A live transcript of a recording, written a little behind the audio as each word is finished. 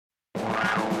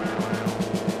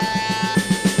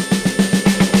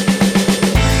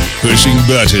pushing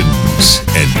buttons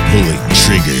and pulling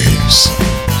triggers.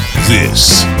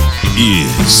 This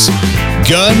is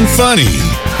Gun Funny.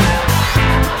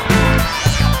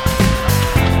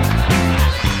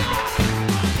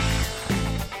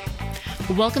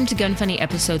 Welcome to Gun Funny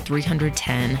episode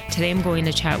 310. Today I'm going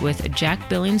to chat with Jack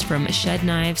Billings from Shed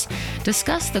Knives,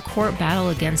 discuss the court battle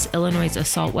against Illinois'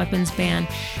 assault weapons ban,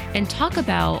 and talk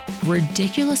about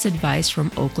ridiculous advice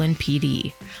from Oakland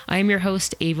PD. I am your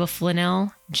host, Ava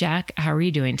Flanell. Jack, how are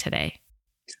you doing today?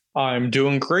 I'm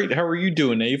doing great. How are you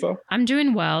doing, Ava? I'm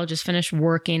doing well. Just finished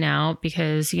working out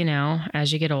because, you know,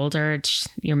 as you get older,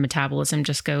 your metabolism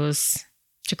just goes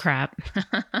to crap.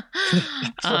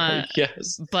 Right,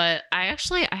 yes. But I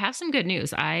have some good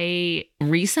news. I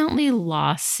recently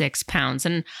lost 6 pounds,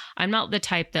 and I'm not the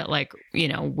type that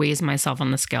weighs myself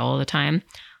on the scale all the time.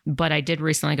 But I did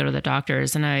recently go to the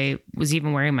doctors, and I was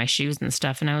even wearing my shoes and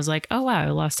stuff. And I was like, oh, wow, I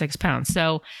lost 6 pounds.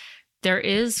 So there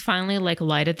is finally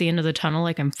light at the end of the tunnel.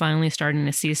 I'm finally starting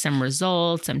to see some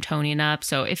results. I'm toning up.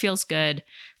 So it feels good.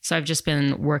 So I've just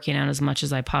been working out as much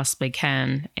as I possibly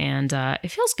can. And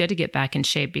it feels good to get back in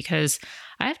shape because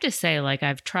I have to say,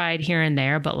 I've tried here and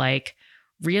there, but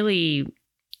really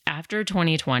after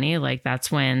 2020,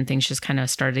 that's when things just kind of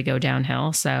started to go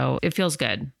downhill. So it feels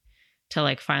good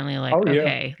to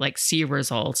finally see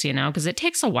results, because it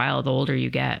takes a while the older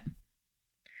you get.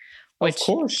 Of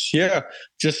course, yeah.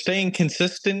 Just staying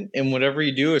consistent in whatever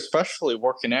you do, especially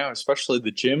working out, especially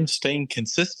the gym, staying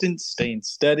consistent, staying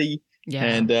steady,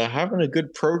 and having a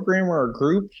good program or a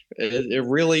group. It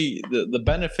really, the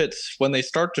benefits, when they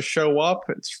start to show up,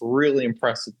 it's really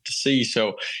impressive to see.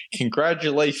 So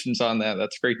congratulations on that.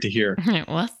 That's great to hear.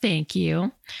 Well, thank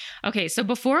you. Okay, so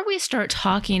before we start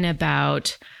talking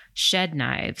about Shed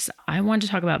Knives, I want to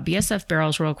talk about BSF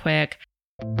barrels real quick.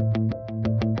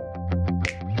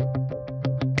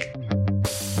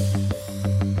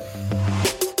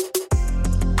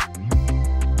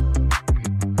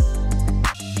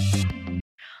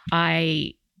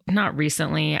 Not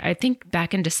recently, I think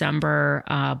back in December,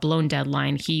 Blown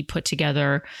Deadline, he put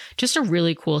together just a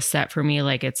really cool set for me.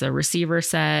 It's a receiver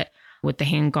set with the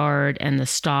handguard and the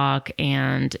stock,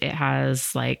 and it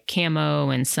has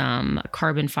camo and some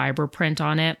carbon fiber print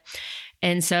on it.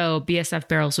 And so BSF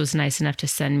Barrels was nice enough to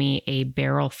send me a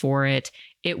barrel for it.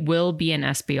 It will be an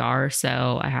SBR,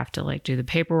 so I have to do the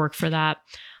paperwork for that.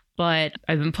 But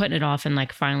I've been putting it off,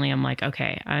 and finally I'm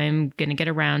okay, I'm going to get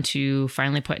around to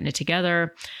finally putting it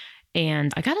together.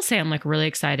 And I got to say, I'm really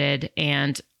excited.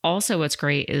 And also what's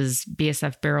great is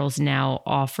BSF Barrels now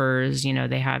offers,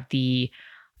 they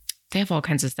have all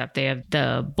kinds of stuff. They have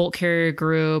the bolt carrier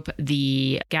group,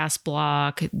 the gas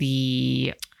block,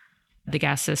 the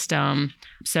gas system.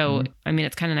 So,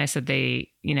 it's kind of nice that they,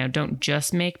 don't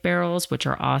just make barrels, which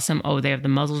are awesome. Oh, they have the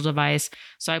muzzle device.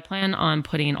 So I plan on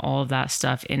putting all of that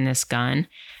stuff in this gun.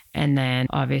 And then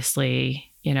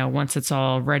obviously, once it's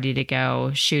all ready to go,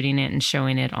 shooting it and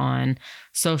showing it on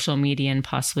social media and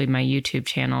possibly my YouTube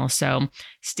channel. So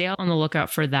stay on the lookout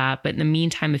for that. But in the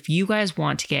meantime, if you guys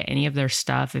want to get any of their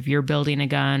stuff, if you're building a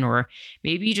gun, or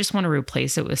maybe you just want to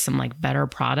replace it with some better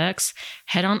products,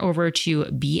 head on over to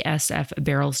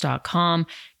bsfbarrels.com.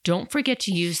 Don't forget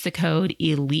to use the code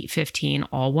ELITE15,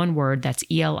 all one word. That's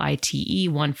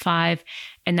ELITE15,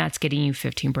 and that's getting you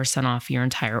 15% off your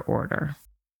entire order.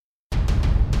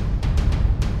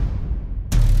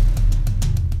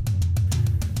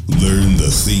 Learn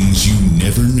the things you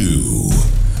never knew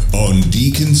on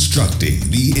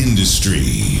Deconstructing the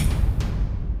Industry.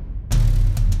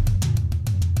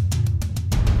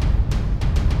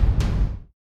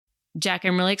 Jack,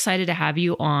 I'm really excited to have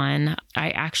you on.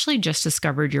 I actually just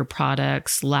discovered your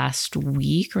products last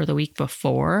week or the week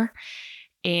before.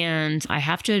 And I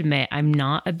have to admit, I'm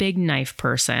not a big knife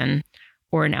person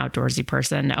or an outdoorsy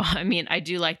person. No, I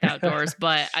do like the outdoors,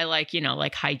 but I like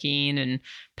hiking and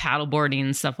paddleboarding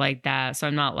and stuff like that. So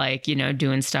I'm not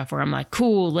doing stuff where I'm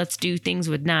cool, let's do things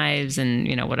with knives and,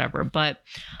 whatever. But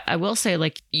I will say,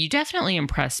 you definitely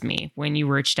impressed me when you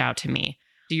reached out to me.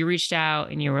 So you reached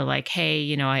out and you were like,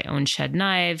 hey, I own Shed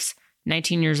Knives,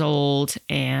 19 years old,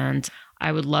 and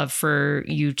I would love for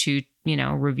you to,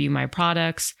 review my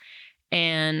products.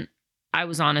 And I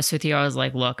was honest with you. I was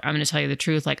like, look, I'm going to tell you the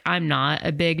truth. I'm not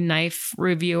a big knife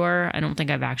reviewer. I don't think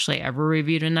I've actually ever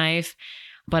reviewed a knife,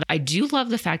 but I do love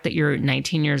the fact that you're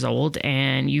 19 years old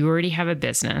and you already have a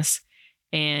business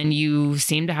and you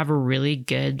seem to have a really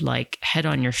good head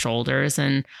on your shoulders.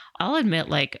 And I'll admit,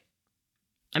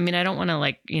 I mean, I don't want to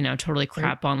like, totally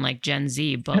crap on like Gen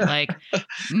Z, but like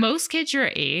most kids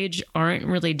your age aren't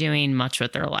really doing much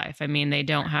with their life. I mean, they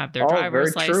don't have their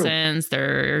driver's license.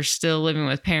 They're still living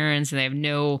with parents and they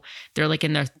have they're like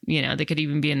in their, they could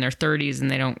even be in their 30s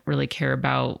and they don't really care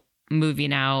about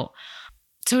moving out.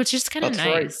 So it's just kind of nice.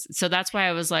 Right. So that's why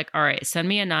I was like, all right, send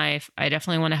me a knife. I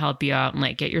definitely want to help you out and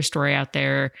like get your story out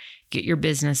there, get your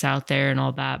business out there and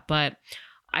all that. But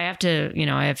I have to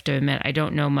admit, I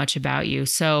don't know much about you.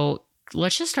 So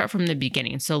let's just start from the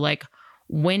beginning. So like,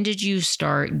 when did you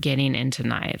start getting into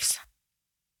knives?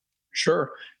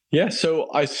 Sure. Yeah. So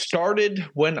I started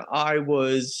when I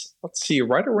was,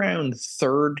 right around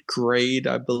third grade,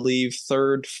 I believe,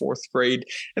 fourth grade.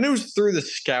 And it was through the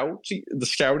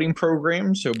scouting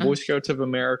program. So Boy Scouts of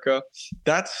America.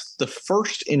 That's the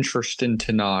first interest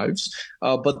into knives.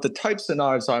 But the types of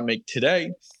knives I make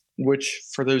today, which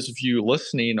for those of you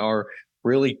listening are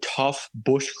really tough,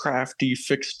 bushcrafty,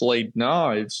 fixed blade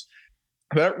knives,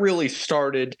 that really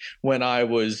started when I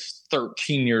was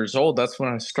 13 years old. That's when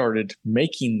I started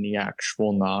making the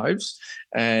actual knives.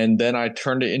 And then I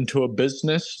turned it into a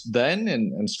business then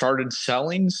and started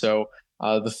selling. So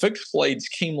the fixed blades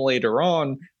came later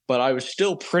on, but I was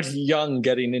still pretty young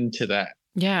getting into that.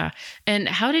 Yeah. And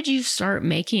how did you start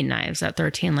making knives at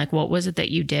 13? Like, what was it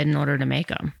that you did in order to make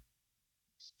them?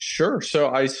 Sure.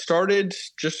 So I started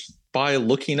just by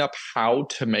looking up how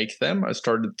to make them. I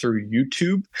started through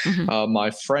YouTube. Mm-hmm.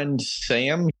 My friend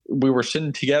Sam, we were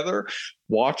sitting together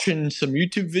watching some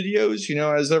YouTube videos.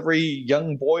 As every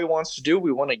young boy wants to do,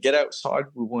 we want to get outside.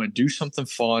 We want to do something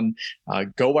fun,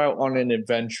 go out on an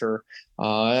adventure.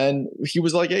 And he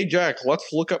was like, "Hey, Jack, let's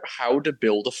look up how to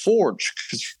build a forge,"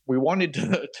 because we wanted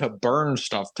to burn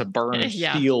stuff, to burn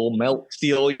steel, melt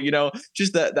steel,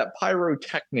 just that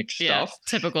pyrotechnic stuff.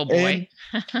 Yeah, typical boy.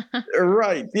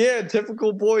 Right. Yeah,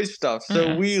 typical boy stuff.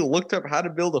 So we looked up how to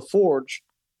build a forge.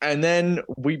 And then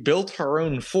we built our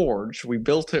own forge. We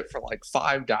built it for like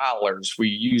 $5. We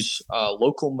use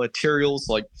local materials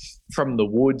like from the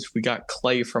woods. We got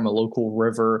clay from a local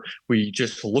river. We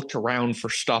just looked around for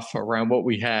stuff around what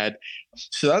we had.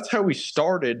 So that's how we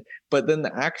started. But then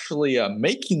actually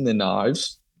making the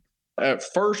knives, at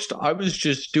first I was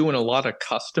just doing a lot of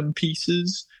custom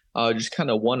pieces, just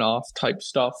kind of one-off type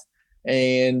stuff.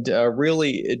 And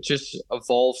really, it just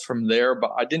evolved from there. But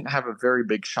I didn't have a very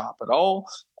big shop at all.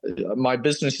 My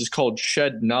business is called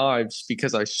Shed Knives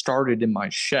because I started in my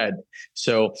shed.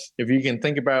 So if you can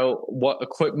think about what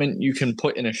equipment you can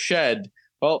put in a shed,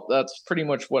 well, that's pretty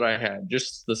much what I had.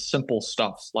 Just the simple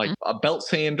stuff like a belt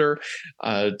sander,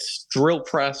 drill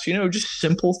press, just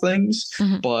simple things.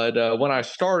 Mm-hmm. But when I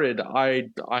started, I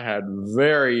had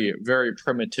very, very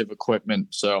primitive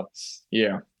equipment. So,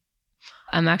 yeah.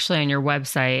 I'm actually on your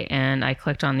website and I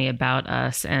clicked on the About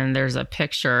Us and there's a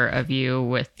picture of you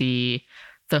with the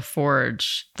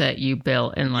forge that you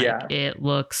built and it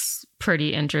looks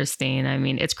pretty interesting. I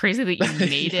mean, it's crazy that you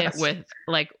made it with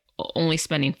like only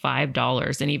spending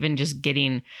 $5 and even just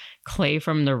getting clay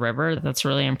from the river. That's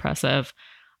really impressive.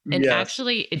 And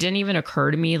actually, it didn't even occur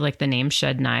to me, like the name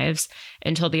Shed Knives,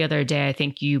 until the other day. I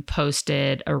think you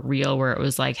posted a reel where it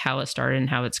was like how it started and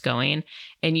how it's going.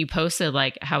 And you posted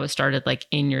like how it started like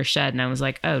in your shed. And I was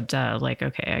like, oh, duh. Like,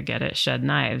 okay, I get it. Shed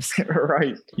Knives.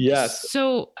 Right. Yes.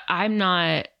 So I'm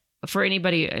not, for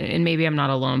anybody, and maybe I'm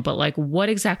not alone, but like what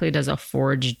exactly does a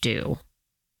forge do?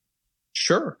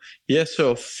 Sure. Yeah.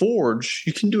 So a forge,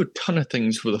 you can do a ton of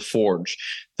things with a forge.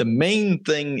 The main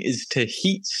thing is to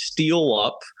heat steel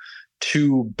up,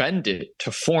 to bend it,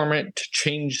 to form it, to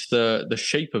change the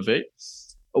shape of it.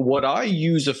 What I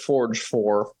use a forge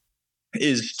for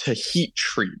is to heat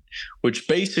treat, which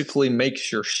basically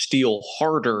makes your steel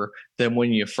harder than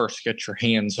when you first get your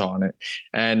hands on it.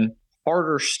 And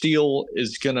harder steel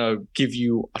is going to give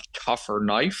you a tougher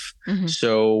knife. Mm-hmm.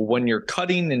 So when you're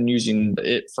cutting and using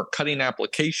it for cutting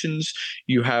applications,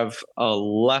 you have a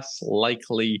less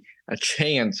likely a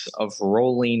chance of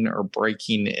rolling or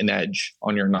breaking an edge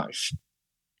on your knife.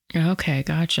 Okay,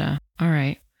 gotcha. All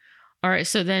right.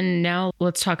 So then now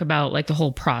let's talk about like the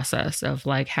whole process of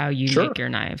like how you make your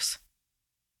knives.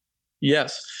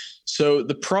 Yes. So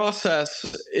the process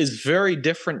is very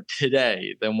different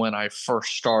today than when I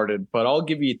first started, but I'll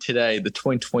give you today the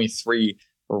 2023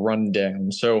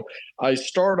 rundown. So I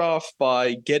start off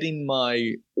by getting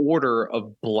my order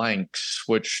of blanks,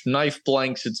 which knife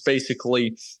blanks, it's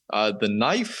basically the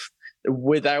knife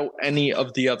without any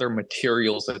of the other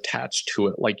materials attached to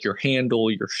it, like your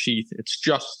handle, your sheath. It's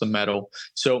just the metal.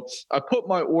 So I put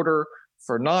my order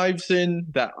for knives in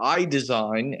that I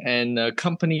design, and a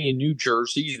company in New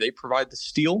Jersey, they provide the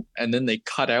steel and then they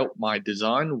cut out my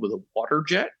design with a water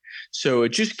jet. So it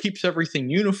just keeps everything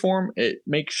uniform. It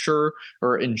makes sure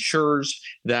or ensures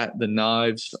that the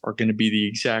knives are going to be the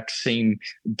exact same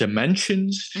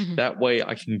dimensions. Mm-hmm. That way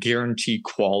I can guarantee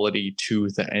quality to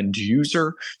the end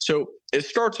user. So it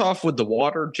starts off with the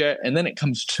water jet and then it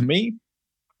comes to me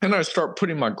and I start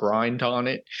putting my grind on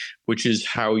it, which is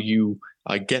how you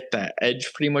get that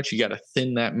edge pretty much. You got to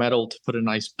thin that metal to put a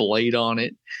nice blade on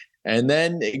it. And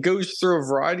then it goes through a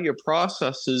variety of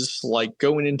processes like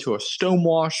going into a stone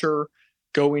washer,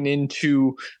 going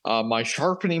into my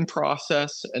sharpening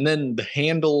process, and then the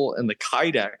handle and the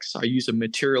kydex. I use a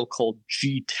material called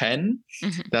G10.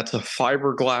 Mm-hmm. That's a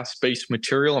fiberglass based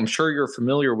material. I'm sure you're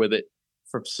familiar with it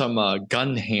from some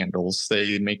gun handles.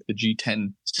 They make the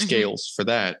G10 scales mm-hmm. for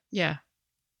that. Yeah.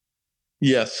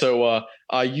 Yeah. So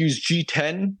I use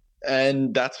G10.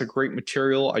 And that's a great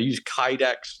material. I use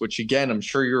kydex, which again, I'm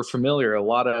sure you're familiar. A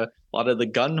lot of the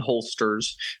gun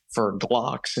holsters for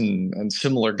Glocks and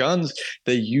similar guns,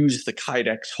 they use the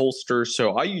kydex holsters.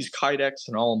 So I use kydex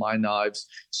in all of my knives.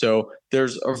 So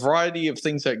there's a variety of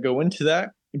things that go into that,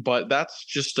 but that's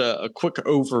just a quick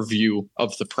overview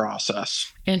of the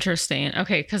process. Interesting.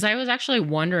 Okay, because I was actually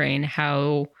wondering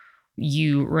how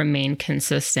you remain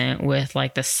consistent with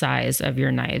like the size of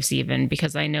your knives, even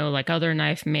because I know like other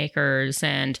knife makers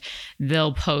and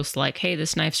they'll post like, hey,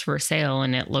 this knife's for sale,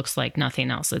 and it looks like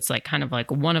nothing else. It's like kind of like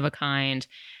one of a kind.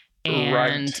 And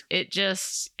right. It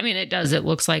just, I mean, it does. It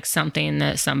looks like something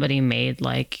that somebody made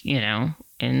like, you know,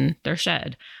 in their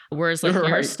shed. Whereas like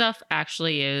your stuff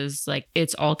actually is like,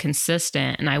 it's all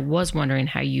consistent. And I was wondering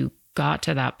how you got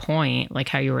to that point, like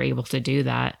how you were able to do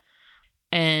that.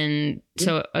 And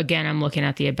so again, I'm looking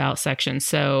at the about section.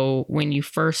 So when you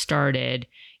first started,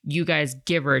 you guys,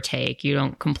 give or take, you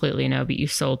don't completely know, but you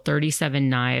sold 37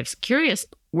 knives. Curious,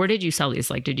 where did you sell these?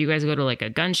 Like, did you guys go to like a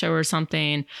gun show or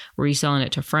something? Were you selling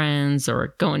it to friends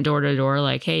or going door to door?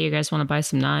 Like, hey, you guys want to buy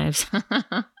some knives?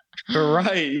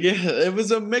 Right. Yeah. It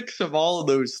was a mix of all of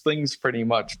those things pretty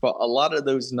much. But a lot of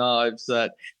those knives,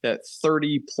 that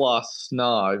 30 plus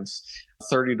knives,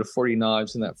 30 to 40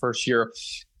 knives in that first year,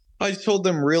 I sold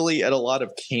them really at a lot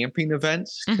of camping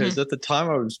events because at the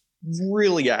time I was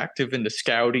really active into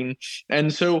scouting.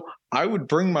 And so I would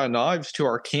bring my knives to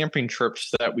our camping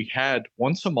trips that we had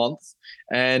once a month,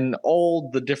 and all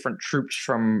the different troops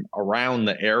from around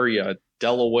the area,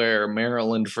 Delaware,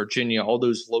 Maryland, Virginia, all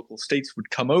those local states would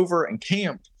come over and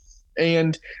camp.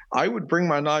 And I would bring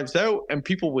my knives out and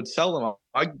people would sell them.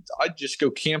 I'd just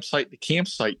go campsite to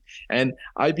campsite. And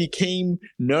I became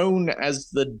known as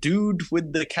the dude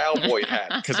with the cowboy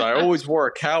hat because I always wore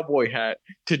a cowboy hat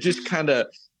to just kind of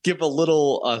give a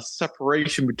little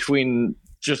separation between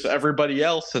just everybody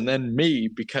else and then me,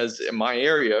 because in my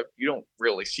area, you don't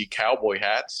really see cowboy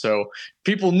hats. So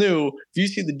people knew if you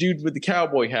see the dude with the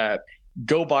cowboy hat,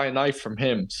 go buy a knife from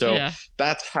him. So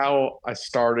that's how I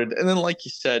started. And then, like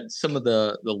you said, some of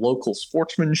the local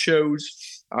sportsman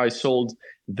shows I sold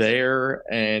there.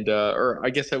 And, or I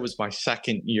guess that was my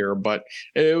second year, but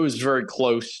it was very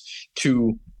close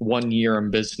to 1 year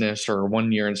in business or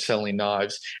 1 year in selling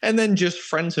knives. And then just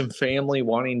friends and family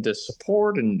wanting to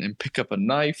support and pick up a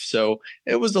knife. So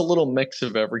it was a little mix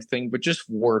of everything, but just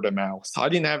word of mouth. I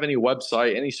didn't have any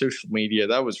website, any social media.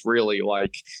 That was really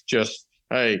like just,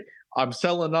 hey, I'm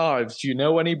selling knives. Do you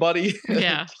know anybody?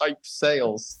 Yeah. Type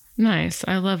sales. Nice.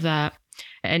 I love that.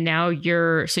 And now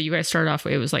so you guys started off,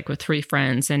 it was like with 3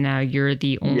 friends, and now you're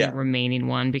the only remaining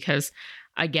one, because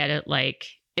I get it. Like,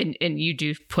 and you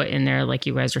do put in there, like,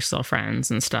 you guys are still friends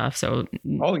and stuff. So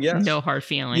no hard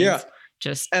feelings. Yeah.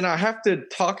 And I have to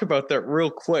talk about that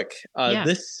real quick.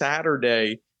 This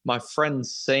Saturday, my friend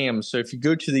Sam. So if you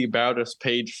go to the About Us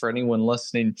page for anyone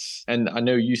listening, and I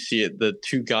know you see it, the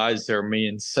 2 guys there, me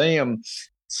and Sam.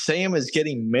 Sam is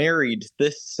getting married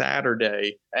this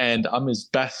Saturday, and I'm his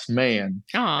best man.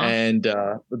 Aww. And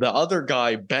the other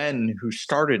guy, Ben, who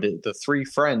started it, the 3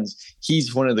 friends,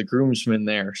 he's one of the groomsmen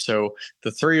there. So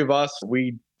the 3 of us,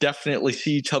 we definitely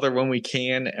see each other when we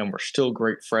can, and we're still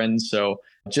great friends. So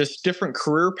just different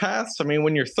career paths. I mean,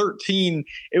 when you're 13,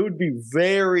 it would be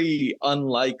very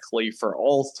unlikely for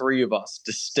all 3 of us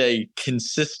to stay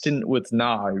consistent with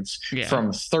knives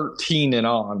from 13 and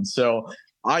on. So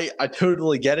I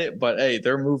totally get it, but hey,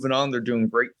 they're moving on. They're doing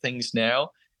great things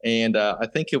now. And I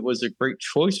think it was a great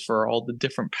choice for all the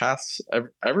different paths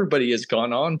everybody has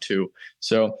gone on to.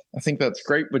 So I think that's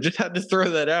great. But just had to throw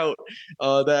that out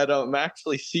that I'm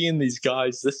actually seeing these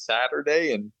guys this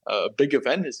Saturday, and a big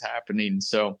event is happening.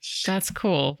 So that's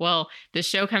cool. Well, the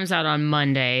show comes out on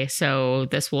Monday, so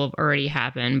this will have already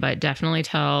happened. But definitely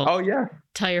tell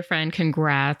your friend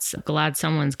congrats. Glad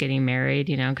someone's getting married,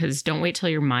 because don't wait till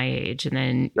you're my age and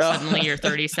then suddenly you're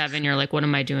 37. You're like, what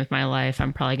am I doing with my life?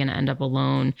 I'm probably going to end up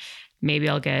alone. Maybe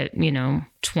I'll get,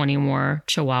 20 more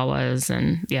chihuahuas.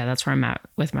 And yeah, that's where I'm at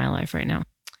with my life right now.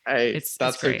 Hey,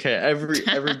 that's okay.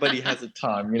 Everybody has a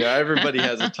time. Everybody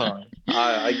has a time.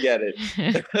 I get it.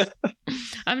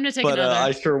 I'm going to take another.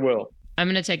 I sure will. I'm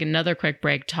going to take another quick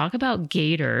break. Talk about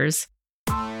gators.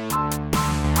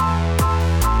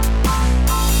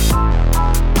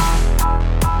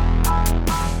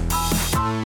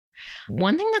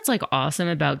 One thing that's like awesome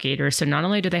about gators, so not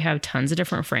only do they have tons of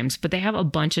different frames, but they have a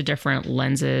bunch of different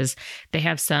lenses. They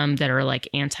have some that are like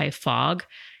anti-fog.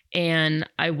 And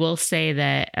I will say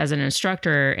that as an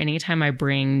instructor, anytime I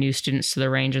bring new students to the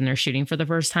range and they're shooting for the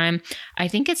first time, I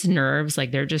think it's nerves.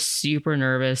 Like they're just super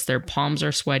nervous. Their palms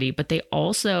are sweaty, but they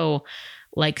also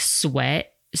like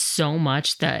sweat so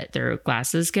much that their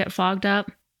glasses get fogged up.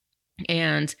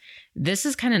 And this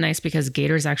is kind of nice because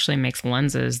Gators actually makes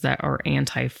lenses that are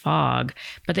anti-fog,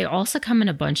 but they also come in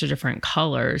a bunch of different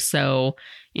colors. So,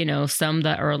 some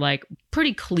that are like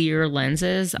pretty clear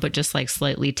lenses, but just like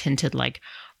slightly tinted like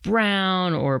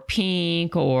brown or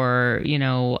pink or,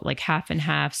 like half and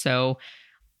half. So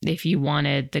if you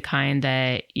wanted the kind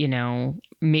that,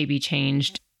 maybe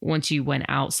changed once you went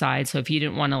outside. So if you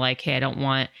didn't want to like, hey, I don't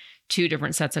want 2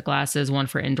 different sets of glasses, one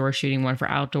for indoor shooting, one for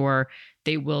outdoor,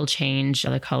 they will change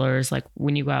the colors like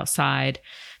when you go outside.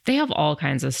 They have all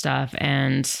kinds of stuff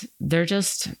and they're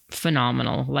just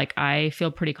phenomenal. Like I feel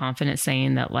pretty confident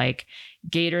saying that like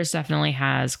Gators definitely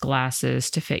has glasses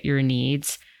to fit your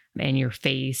needs and your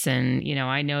face. And,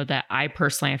 I know that I feel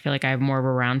like I have more of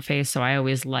a round face. So I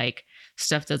always like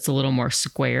stuff that's a little more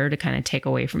square to kind of take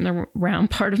away from the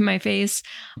round part of my face.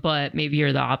 But maybe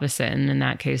you're the opposite. And in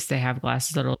that case, they have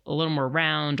glasses that are a little more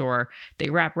round or they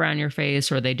wrap around your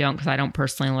face or they don't, because I don't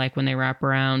personally like when they wrap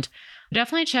around.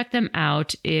 Definitely check them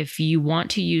out. If you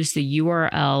want to use the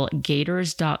URL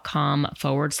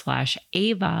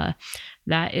gators.com/Ava,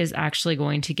 that is actually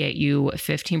going to get you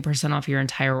 15% off your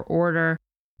entire order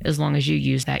as long as you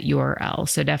use that URL.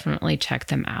 So definitely check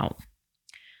them out.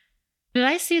 Did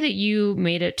I see that you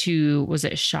made it to, was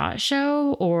it SHOT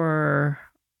Show or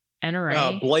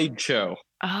NRA? Blade Show.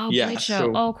 Oh, yeah, Blade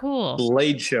Show. So cool.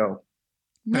 Blade Show.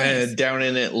 Nice. Down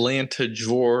in Atlanta,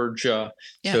 Georgia.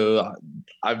 Yeah. So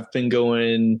I've been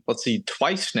going,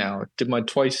 twice now. Did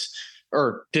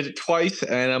it twice,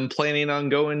 and I'm planning on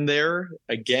going there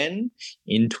again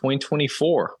in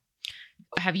 2024.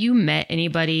 Have you met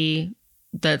anybody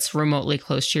that's remotely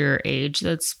close to your age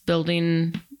that's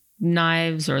building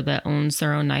knives or that owns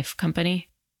their own knife company?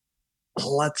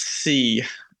 Let's see.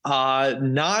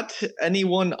 Not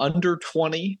anyone under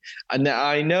 20. And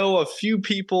I know a few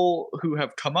people who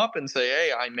have come up and say,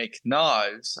 hey, I make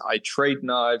knives. I trade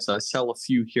knives. I sell a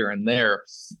few here and there.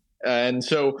 And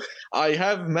so I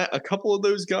have met a couple of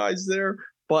those guys there.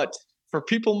 But for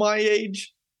people my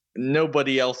age,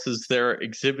 nobody else is there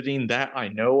exhibiting that I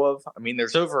know of. I mean,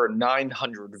 there's over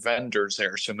 900 vendors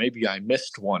there, so maybe I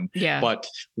missed one. Yeah. But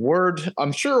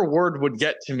I'm sure word would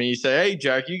get to me, say, hey,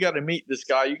 Jack, you got to meet this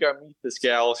guy. You got to meet this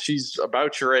gal. She's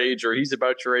about your age or he's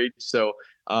about your age. So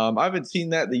I haven't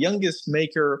seen that. The youngest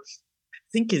maker, I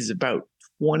think, is about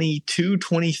 22,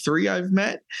 23 I've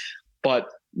met. But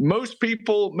most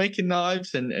people making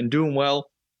knives and doing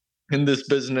well in this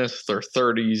business, they're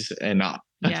 30s and up.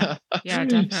 Yeah,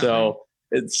 definitely. So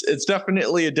it's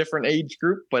definitely a different age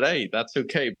group, but hey, that's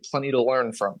okay. Plenty to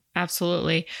learn from.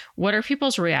 Absolutely. What are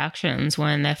people's reactions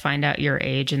when they find out your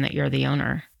age and that you're the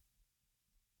owner?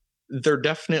 They're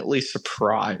definitely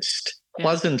surprised,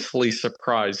 pleasantly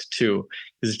surprised too.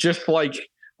 It's just like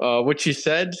what you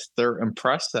said. They're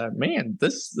impressed that, man,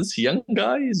 this young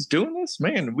guy is doing this.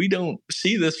 Man, we don't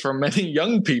see this from many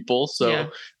young people. So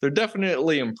they're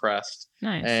definitely impressed.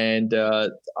 Nice. And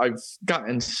I've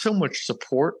gotten so much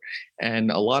support and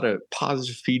a lot of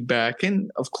positive feedback and,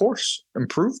 of course,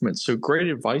 improvements. So great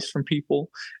advice from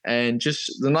people. And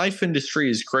just the knife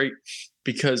industry is great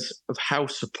because of how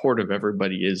supportive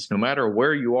everybody is. No matter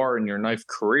where you are in your knife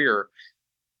career,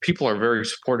 people are very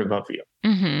supportive of you.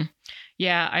 Mm-hmm.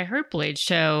 Yeah, I heard Blade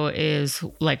Show is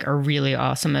like a really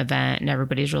awesome event and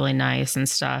everybody's really nice and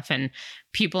stuff. And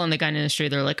people in the gun industry,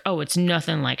 they're like, oh, it's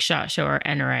nothing like SHOT Show or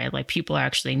NRA. Like people are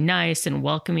actually nice and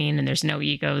welcoming and there's no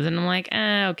egos. And I'm like,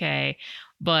 okay.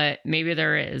 but maybe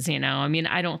there is, I mean,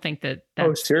 I don't think that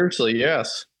Oh, seriously,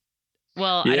 yes.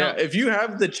 Well, yeah, if you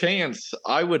have the chance,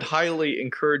 I would highly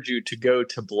encourage you to go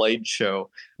to Blade Show,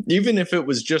 even if it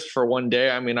was just for one day.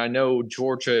 I mean, I know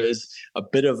Georgia is a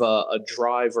bit of a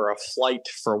drive or a flight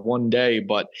for one day,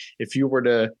 but if you were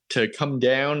to come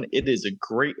down, it is a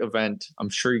great event. I'm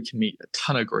sure you can meet a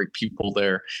ton of great people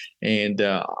there. And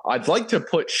I'd like to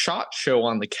put SHOT Show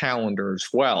on the calendar as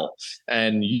well.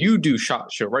 And you do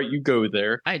SHOT Show, right? You go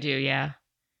there. I do, yeah.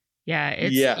 Yeah,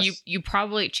 it's yes. you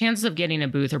probably chances of getting a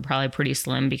booth are probably pretty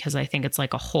slim because I think it's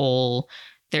like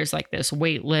there's like this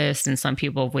wait list and some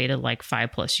people have waited like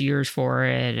 5+ years for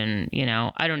it. And,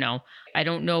 I don't know. I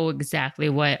don't know exactly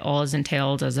what all is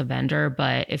entailed as a vendor,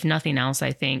 but if nothing else,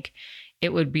 I think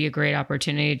it would be a great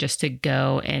opportunity just to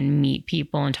go and meet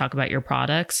people and talk about your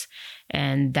products.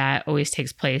 And that always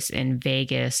takes place in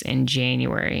Vegas in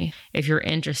January. If you're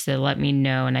interested, let me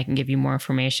know and I can give you more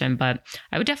information. But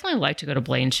I would definitely like to go to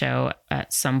Blade Show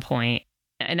at some point.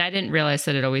 And I didn't realize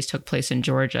that it always took place in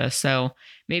Georgia. So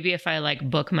maybe if I like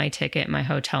book my ticket, my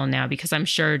hotel now, because I'm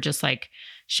sure just like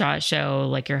SHOT Show,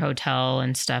 like your hotel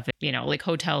and stuff, like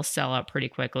hotels sell out pretty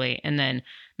quickly. And then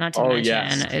not to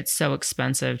mention, it's so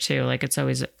expensive too. Like it's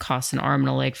always costs an arm and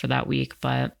a leg for that week.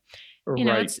 But,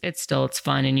 it's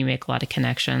fun and you make a lot of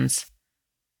connections.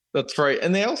 That's right.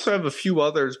 And they also have a few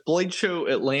others. Blade Show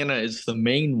Atlanta is the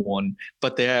main one,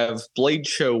 but they have Blade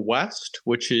Show West,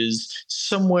 which is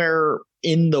somewhere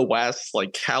in the West,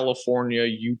 like California,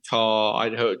 Utah,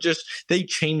 Idaho. Just they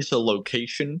change the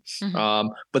location.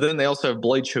 Mm-hmm. But then they also have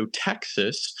Blade Show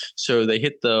Texas. So they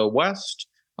hit the West,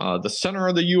 the center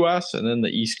of the U.S., and then the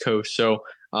East Coast. So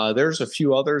there's a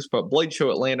few others, but Blade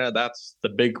Show Atlanta, that's the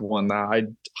big one. I'd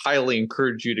highly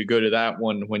encourage you to go to that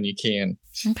one when you can.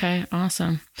 Okay,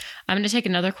 awesome. I'm going to take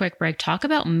another quick break. Talk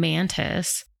about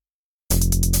Mantis.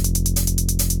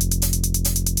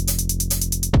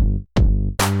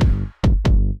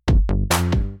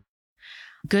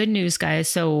 Good news, guys.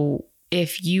 So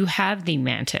if you have the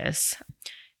Mantis,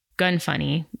 Gun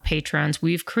Funny patrons,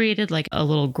 we've created like a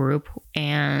little group.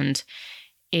 And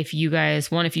if you guys,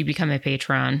 if you become a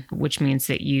patron, which means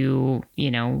that you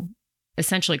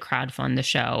essentially crowdfund the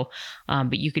show,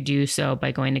 but you could do so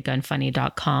by going to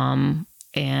gunfunny.com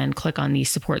and click on the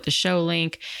support the show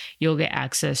link. You'll get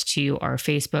access to our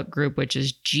Facebook group, which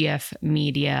is GF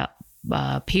Media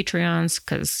Patreons,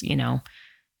 because,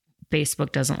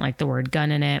 Facebook doesn't like the word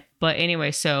gun in it. But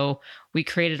anyway, so we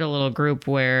created a little group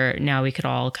where now we could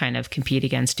all kind of compete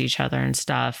against each other and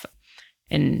stuff.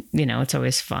 And, it's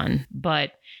always fun.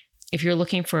 But if you're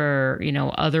looking for,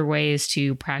 other ways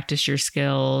to practice your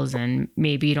skills and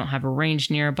maybe you don't have a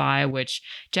range nearby, which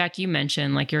Jack, you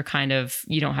mentioned, like you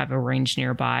don't have a range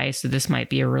nearby. So this might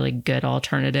be a really good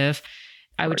alternative.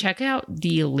 I would check out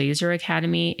the Laser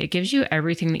Academy. It gives you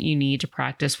everything that you need to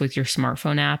practice with your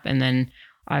smartphone app and then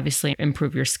obviously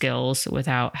improve your skills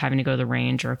without having to go to the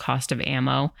range or cost of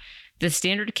ammo. The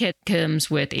standard kit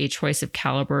comes with a choice of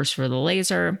calibers for the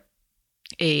laser,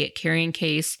 a carrying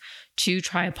case, 2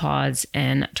 tripods,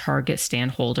 and target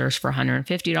stand holders for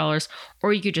 $150,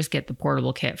 or you could just get the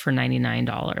portable kit for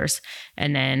 $99.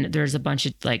 And then there's a bunch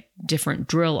of like different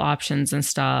drill options and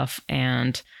stuff.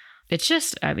 And it's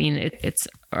just, it's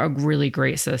a really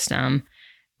great system.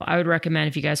 I would recommend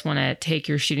if you guys want to take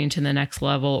your shooting to the next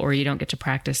level, or you don't get to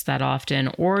practice that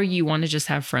often, or you want to just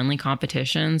have friendly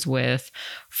competitions with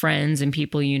friends and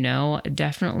people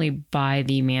definitely buy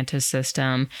the Mantis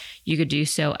system. You could do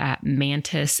so at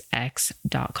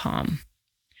mantisx.com.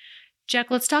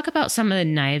 Jack, let's talk about some of the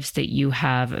knives that you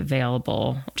have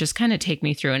available. Just kind of take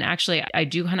me through. And actually, I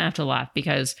do kind of have to laugh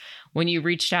because when you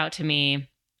reached out to me,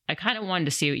 I kind of wanted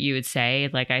to see what you would say.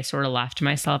 Like I sort of laughed to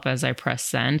myself as I pressed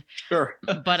send. Sure.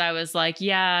 But I was like,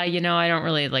 yeah, I don't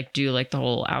really do the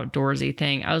whole outdoorsy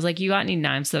thing. I was like, you got any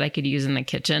knives that I could use in the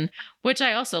kitchen? Which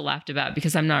I also laughed about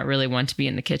because I'm not really one to be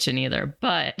in the kitchen either.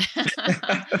 But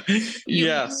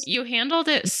yes, you handled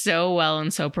it so well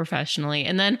and so professionally.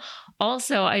 And then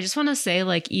also, I just want to say,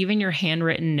 even your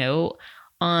handwritten note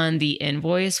on the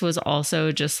invoice was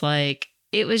also just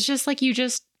it was just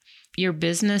your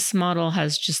business model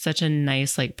has just such a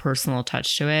nice, personal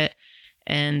touch to it.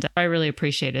 And I really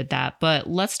appreciated that. But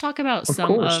let's talk about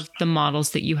some of the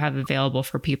models that you have available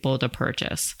for people to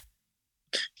purchase.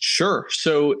 Sure.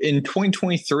 So in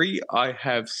 2023, I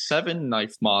have 7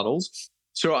 knife models.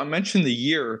 So I mentioned the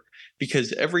year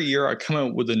because every year I come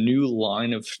out with a new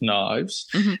line of knives.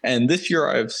 Mm-hmm. And this year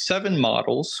I have 7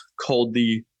 models called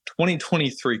the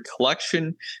 2023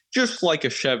 collection, just like a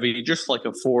Chevy, just like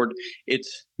a Ford.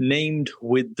 It's named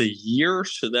with the year,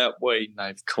 so that way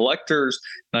knife collectors,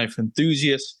 knife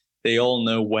enthusiasts, they all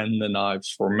know when the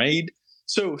knives were made.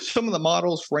 So some of the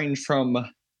models range from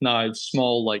knives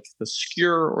small like the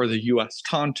skewer or the US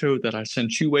Tonto that I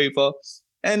sent you, Ava.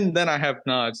 And then I have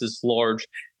knives as large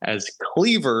as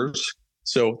cleavers.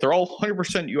 So they're all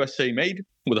 100% USA made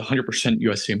with 100%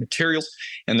 USA materials,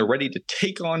 and they're ready to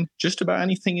take on just about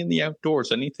anything in the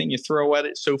outdoors. Anything you throw at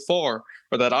it so far,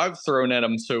 or that I've thrown at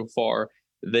them so far,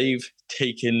 they've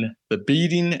taken the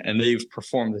beating and they've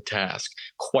performed the task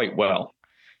quite well.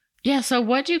 Yeah. So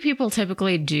what do people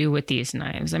typically do with these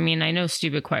knives? I mean, I know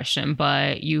stupid question,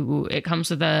 but it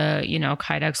comes with a,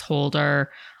 Kydex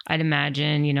holder. I'd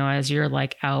imagine, as you're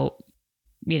like out,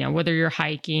 whether you're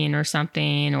hiking or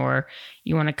something, or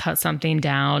you want to cut something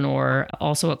down, or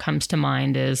also what comes to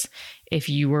mind is if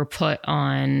you were put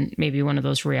on maybe one of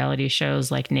those reality shows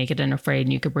like Naked and Afraid,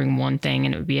 and you could bring one thing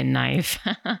and it would be a knife.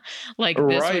 Like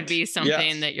this would be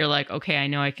something that you're like, okay, I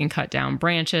know I can cut down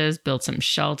branches, build some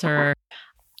shelter.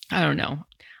 I don't know.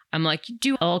 I'm like, you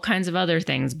do all kinds of other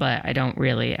things, but I don't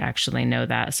really actually know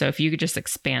that. So if you could just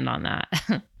expand on that.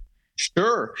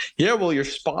 Sure. Yeah, well, you're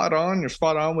spot on. You're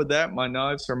spot on with that. My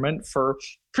knives are meant for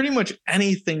pretty much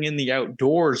anything in the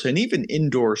outdoors and even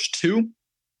indoors too.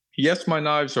 Yes, my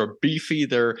knives are beefy.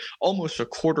 They're almost a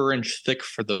 1/4 inch thick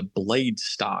for the blade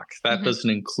stock. That doesn't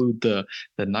include the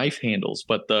knife handles,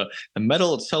 but the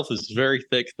metal itself is very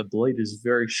thick. The blade is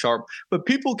very sharp, but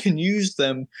people can use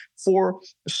them for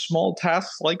small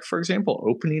tasks like, for example,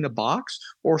 opening a box,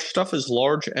 or stuff as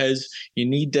large as you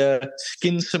need to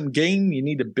skin some game, you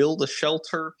need to build a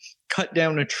shelter, cut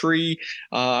down a tree.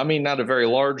 I mean, not a very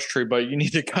large tree, but you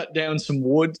need to cut down some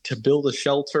wood to build a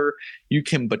shelter. You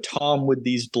can baton with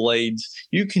these blades.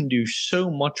 You can do so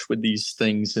much with these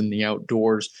things in the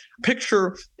outdoors.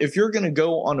 Picture if you're going to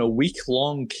go on a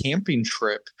week-long camping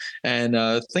trip, and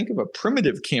think of a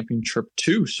primitive camping trip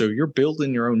too. So you're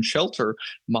building your own shelter.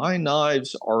 My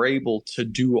knives are able to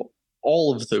do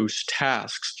all of those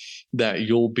tasks that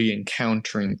you'll be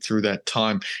encountering through that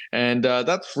time. And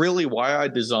that's really why I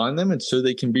designed them, and so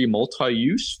they can be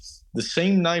multi-use. The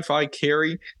same knife I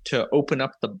carry to open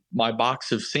up my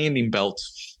box of sanding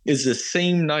belts is the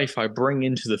same knife I bring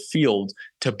into the field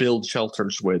to build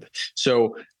shelters with.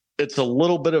 So it's a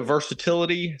little bit of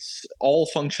versatility, all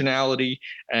functionality,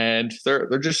 and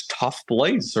they're just tough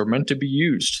blades. They're meant to be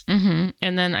used. And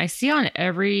then I see on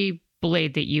every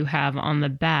blade that you have on the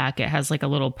back, it has like a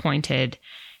little pointed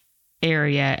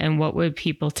area. And what would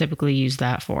people typically use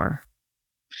that for?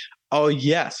 Oh,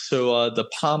 yes. So the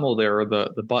pommel there, or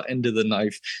the butt end of the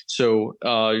knife. So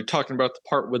you're talking about the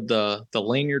part with the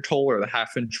lanyard hole or the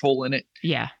 1/2 inch hole in it?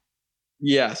 Yeah.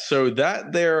 Yeah. So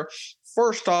that there,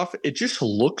 first off, it just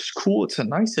looks cool. It's a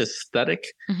nice aesthetic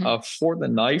for the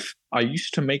knife. I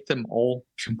used to make them all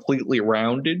completely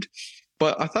rounded,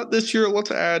 but I thought this year,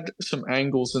 let's add some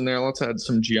angles in there. Let's add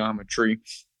some geometry,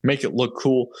 make it look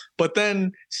cool. But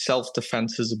then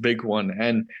self-defense is a big one.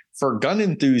 And for gun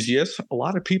enthusiasts, a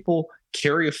lot of people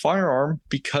carry a firearm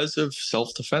because of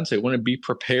self-defense. They want to be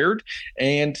prepared.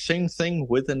 And same thing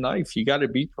with a knife. You got to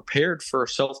be prepared for a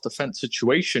self-defense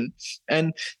situation.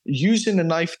 And using a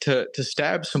knife to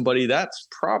stab somebody, that's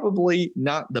probably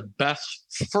not the best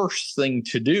first thing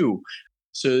to do.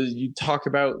 So you talk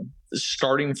about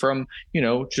starting from,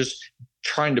 just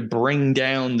trying to bring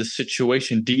down the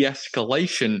situation,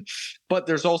 de-escalation, but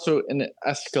there's also an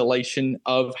escalation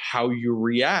of how you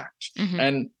react.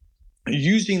 And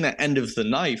using the end of the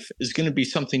knife is going to be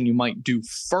something you might do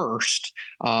first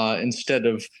instead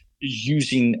of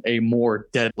using a more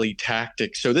deadly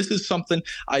tactic. So this is something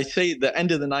I say, the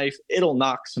end of the knife, it'll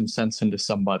knock some sense into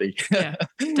somebody. Yeah,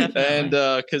 definitely. And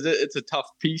because it's a tough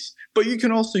piece, but you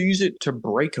can also use it to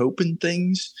break open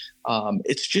things.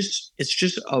 It's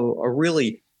just a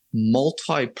really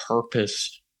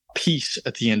multi-purpose piece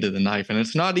at the end of the knife, and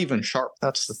it's not even sharp.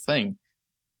 That's the thing.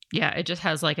 Yeah, it just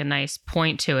has like a nice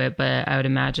point to it, but I would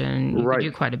imagine you could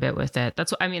do quite a bit with it.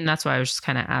 That's why I was just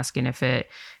kind of asking if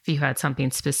you had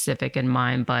something specific in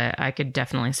mind, but I could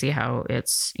definitely see how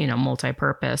it's,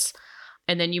 multi-purpose.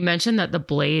 And then you mentioned that the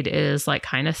blade is like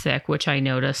kind of thick, which I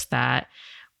noticed that.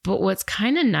 But what's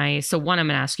kind of nice, so one, I'm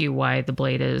going to ask you why the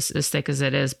blade is as thick as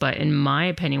it is, but in my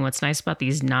opinion, what's nice about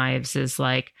these knives is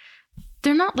like,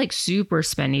 they're not like super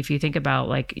spendy. If you think about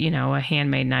like, a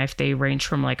handmade knife, they range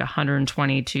from like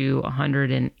 120 to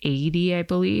 180, I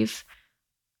believe.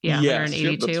 Yeah, yes,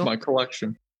 182. That's my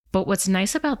collection. But what's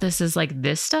nice about this is like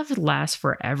this stuff lasts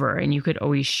forever and you could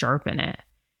always sharpen it.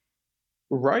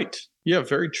 Right. Yeah,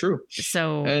 very true.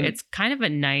 So it's kind of a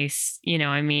nice,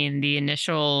 the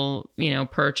initial,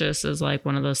 purchase is like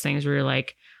one of those things where you're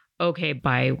like, okay,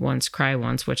 buy once, cry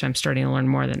once, which I'm starting to learn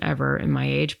more than ever in my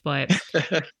age. But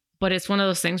But it's one of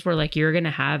those things where like you're going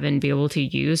to have and be able to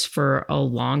use for a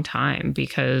long time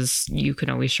because you can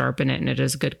always sharpen it and it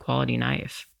is a good quality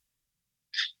knife.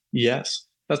 Yes,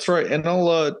 that's right. And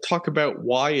I'll talk about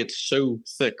why it's so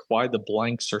thick, why the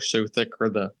blanks are so thick or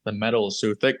the metal is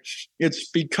so thick. It's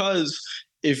because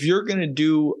if you're going to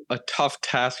do a tough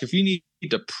task, if you need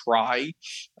to pry,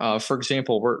 for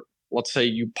example, let's say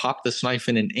you pop this knife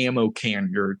in an ammo can,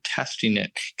 you're testing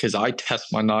it, because I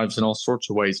test my knives in all sorts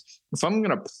of ways. If I'm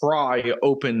going to pry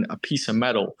open a piece of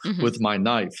metal with my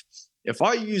knife, if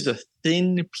I use a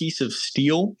thin piece of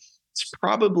steel, it's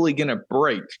probably going to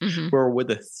break. Where with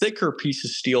a thicker piece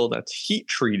of steel that's heat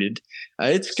treated,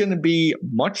 it's going to be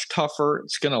much tougher.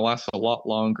 It's going to last a lot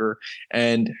longer.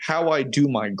 And how I do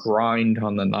my grind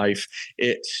on the knife,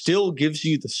 it still gives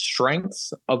you the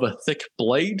strength of a thick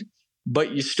blade,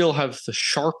 but you still have the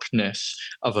sharpness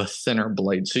of a thinner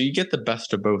blade. So you get the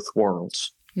best of both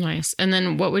worlds. Nice. And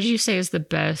then what would you say is the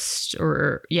best,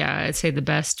 I'd say the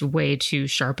best way to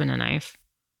sharpen a knife?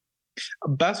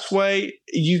 Best way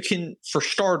you can, for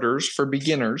starters, for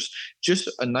beginners, just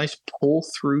a nice pull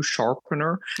through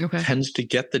sharpener tends to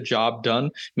get the job done.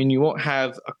 I mean, you won't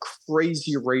have a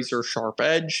crazy razor sharp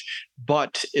edge,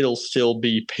 but it'll still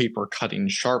be paper cutting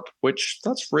sharp, which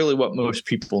that's really what most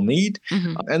people need.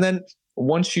 And then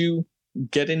once you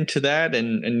get into that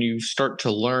and you start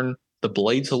to learn the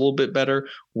blades a little bit better,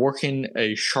 working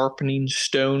a sharpening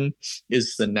stone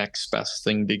is the next best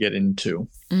thing to get into.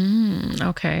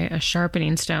 Okay, a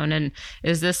sharpening stone. And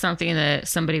is this something that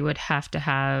somebody would have to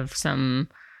have some,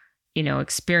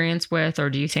 experience with,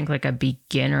 or do you think like a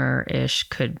beginner-ish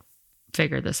could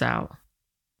figure this out?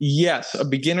 Yes, a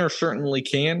beginner certainly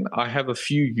can. I have a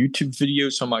few YouTube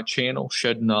videos on my channel,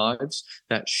 Shed Knives,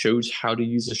 that shows how to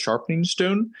use a sharpening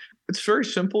stone. It's very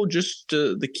simple. Just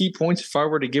the key points, if I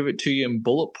were to give it to you in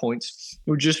bullet points, it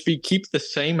would just be keep the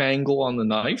same angle on the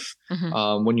knife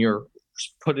when you're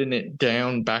putting it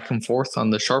down back and forth on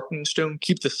the sharpening stone.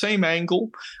 Keep the same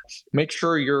angle. Make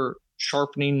sure you're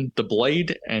sharpening the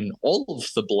blade and all of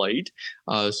the blade,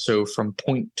 so from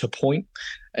point to point.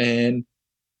 And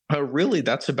really,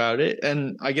 that's about it.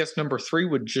 And I guess number 3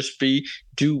 would just be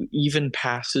do even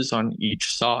passes on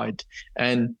each side.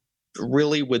 And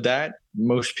really with that,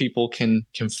 most people can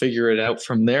figure it out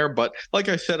from there. But like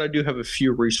I said, I do have a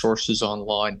few resources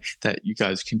online that you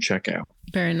guys can check out.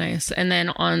 Very nice. And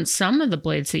then on some of the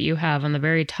blades that you have on the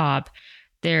very top,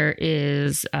 there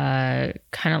is kind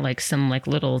of like some like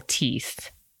little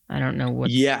teeth. I don't know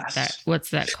what's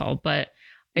that called, but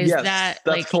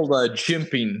that's called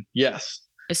jimping. Yes.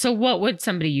 So what would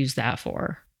somebody use that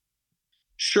for?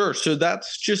 Sure. So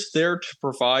that's just there to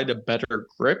provide a better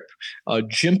grip.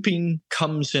 Jimping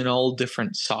comes in all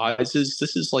different sizes.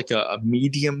 This is like a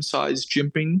medium-sized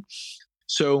jimping.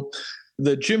 So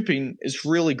the jimping is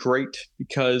really great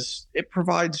because it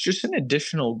provides just an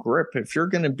additional grip. If you're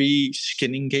going to be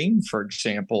skinning game, for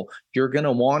example, you're going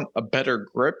to want a better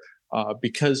grip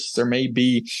because there may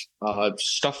be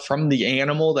stuff from the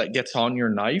animal that gets on your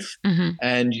knife,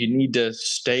 and you need to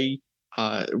stay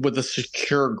with a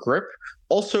secure grip.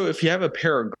 Also, if you have a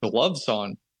pair of gloves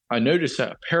on, I noticed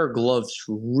that a pair of gloves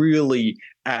really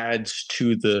adds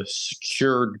to the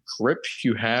secured grip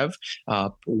you have.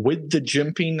 With the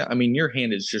jimping, I mean, your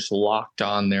hand is just locked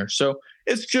on there. So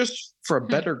it's just for a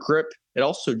better grip. It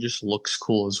also just looks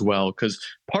cool as well, because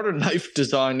part of knife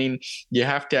designing, you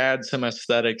have to add some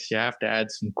aesthetics. You have to add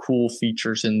some cool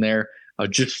features in there.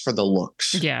 Just for the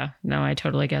looks. Yeah, no, I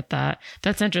totally get that.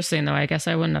 That's interesting, though. I guess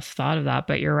I wouldn't have thought of that,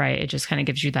 but you're right. It just kind of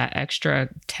gives you that extra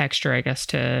texture, I guess,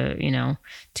 to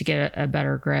get a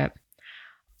better grip.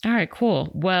 All right, cool.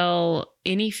 Well,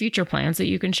 any future plans that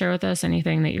you can share with us?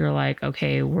 Anything that you're like,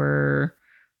 okay,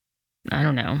 I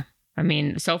don't know. I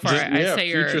mean, so far, I'd say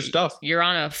you're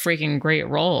on a freaking great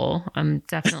roll. I'm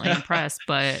definitely impressed.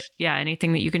 But yeah,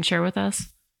 anything that you can share with us?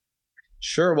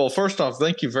 Sure. Well, first off,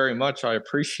 thank you very much. I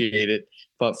appreciate it.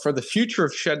 But for the future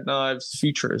of Shed Knives, the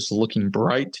future is looking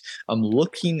bright. I'm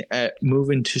looking at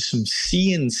moving to some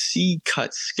CNC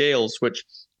cut scales, which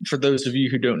for those of you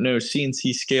who don't know,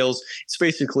 CNC scales, it's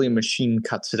basically a machine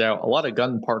cuts it out. A lot of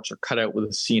gun parts are cut out with a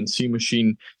CNC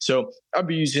machine. So I'll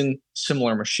be using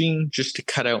similar machine just to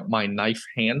cut out my knife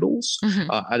handles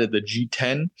out of the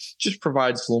G10. Just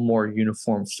provides a little more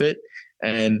uniform fit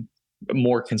and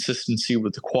more consistency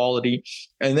with the quality.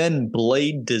 And then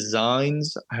blade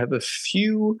designs, I have a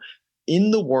few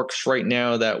in the works right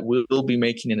now that will be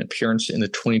making an appearance in the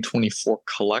 2024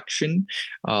 collection,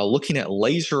 looking at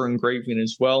laser engraving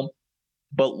as well.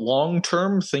 But long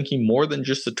term, thinking more than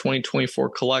just the 2024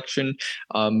 collection,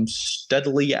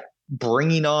 steadily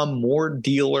bringing on more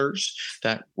dealers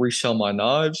that resell my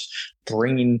knives,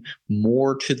 bringing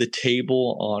more to the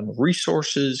table on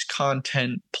resources,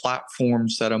 content,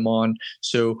 platforms that I'm on.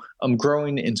 So I'm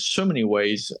growing in so many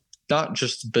ways, not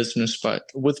just the business, but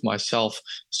with myself.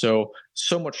 So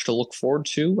much to look forward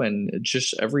to. And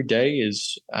just every day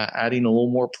is adding a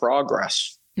little more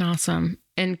progress. Awesome.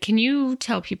 And can you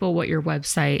tell people what your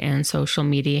website and social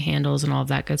media handles and all of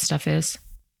that good stuff is?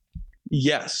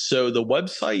 Yes. So the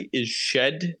website is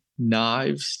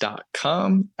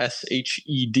shedknives.com,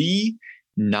 SHED,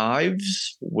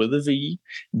 knives with a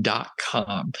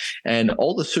V.com. And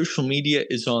all the social media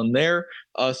is on there.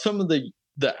 Some of the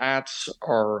apps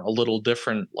are a little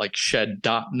different, like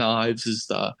shed.knives is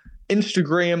the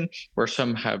Instagram, where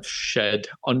some have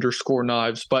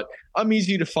shed_knives, but I'm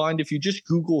easy to find. If you just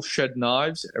Google Shed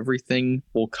Knives, everything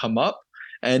will come up.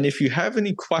 And if you have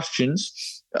any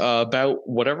questions about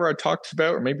whatever I talked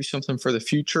about, or maybe something for the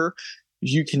future,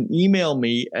 you can email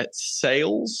me at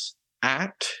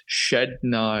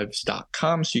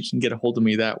sales@shedknives.com, so you can get a hold of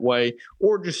me that way,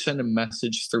 or just send a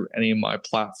message through any of my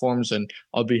platforms, and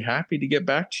I'll be happy to get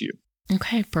back to you.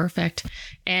 Okay, perfect.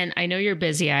 And I know you're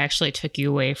busy. I actually took you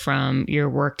away from your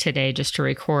work today just to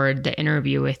record the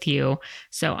interview with you.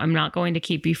 So I'm not going to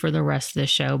keep you for the rest of the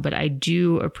show, but I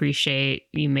do appreciate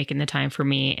you making the time for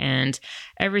me and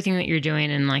everything that you're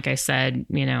doing. And like I said,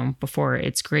 before,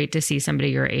 it's great to see somebody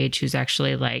your age who's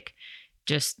actually like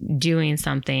just doing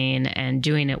something and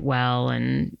doing it well.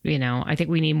 And, I think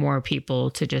we need more people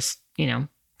to just, I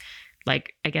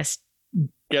guess,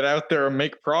 get out there and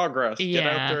make progress. Yeah.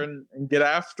 Get out there and get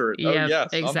after it. Yep, oh,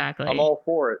 yes. Exactly. I'm all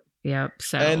for it. Yep.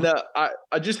 So, and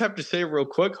I just have to say real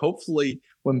quick, hopefully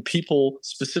when people,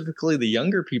 specifically the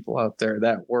younger people out there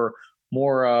that were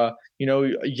more,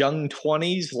 young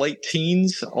 20s, late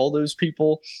teens, all those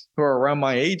people who are around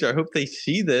my age, I hope they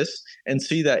see this and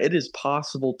see that it is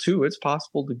possible too. It's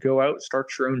possible to go out, start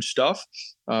your own stuff,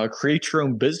 create your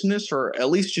own business, or at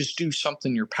least just do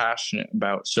something you're passionate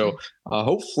about. So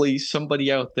hopefully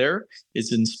somebody out there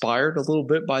is inspired a little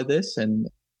bit by this and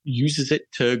uses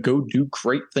it to go do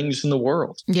great things in the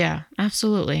world. Yeah,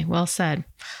 absolutely. Well said.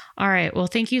 All right. Well,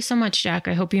 thank you so much, Jack.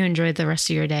 I hope you enjoyed the rest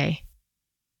of your day.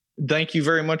 Thank you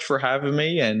very much for having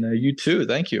me, and you too.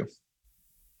 Thank you.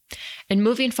 And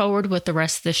moving forward with the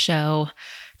rest of the show,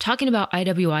 talking about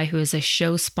IWI, who is a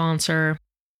show sponsor.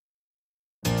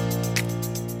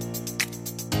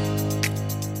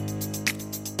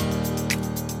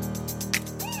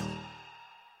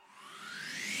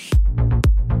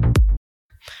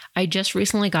 I just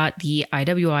recently got the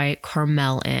IWI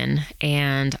Carmel in,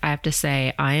 and I have to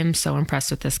say, I am so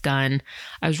impressed with this gun.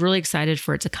 I was really excited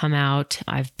for it to come out.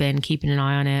 I've been keeping an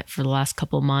eye on it for the last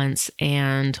couple of months,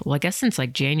 and I guess since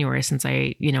like January, since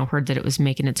I, heard that it was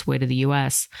making its way to the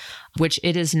US, which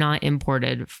it is not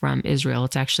imported from Israel.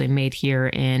 It's actually made here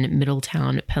in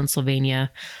Middletown,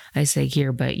 Pennsylvania. I say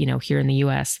here, but here in the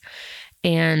US.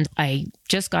 And I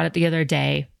just got it the other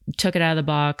day, took it out of the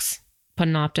box, put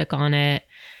an optic on it,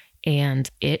 and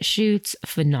it shoots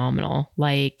phenomenal.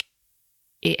 Like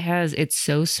it's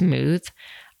so smooth.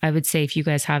 I would say if you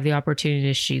guys have the opportunity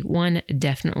to shoot one,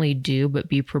 definitely do, but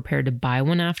be prepared to buy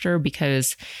one after,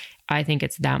 because I think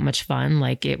it's that much fun.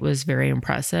 Like it was very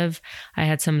impressive. I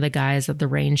had some of the guys at the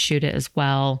range shoot it as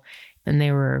well, and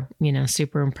they were,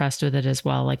 super impressed with it as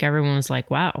well. Like everyone was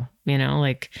like, wow,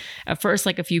 like at first,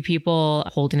 like a few people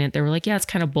holding it, they were like, yeah, it's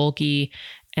kind of bulky.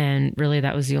 And really,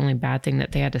 that was the only bad thing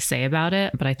that they had to say about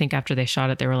it. But I think after they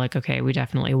shot it, they were like, okay, we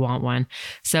definitely want one.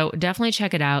 So definitely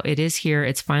check it out. It is here.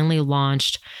 It's finally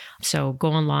launched. So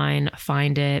go online,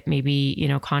 find it, maybe,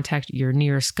 contact your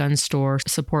nearest gun store,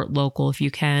 support local if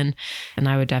you can. And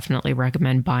I would definitely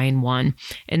recommend buying one.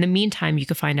 In the meantime, you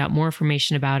can find out more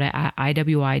information about it at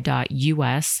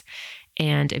iwi.us.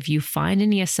 And if you find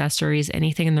any accessories,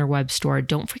 anything in their web store,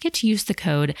 don't forget to use the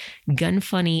code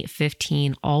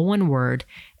GUNFUNNY15, all one word,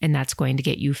 and that's going to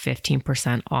get you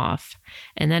 15% off.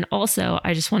 And then also,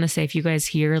 I just want to say, if you guys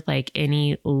hear like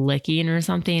any licking or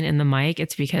something in the mic,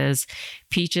 it's because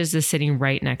Peaches is sitting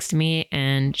right next to me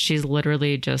and she's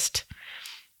literally just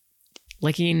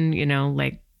licking,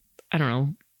 like, I don't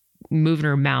know, moving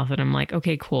her mouth. And I'm like,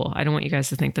 okay, cool. I don't want you guys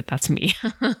to think that that's me.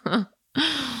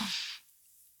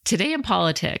 Today in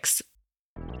politics.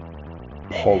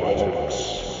 Politics.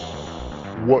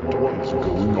 What is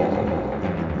going on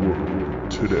in the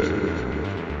world today?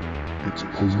 It's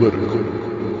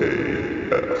political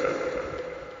AF.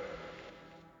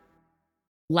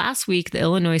 Last week, the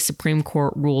Illinois Supreme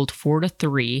Court ruled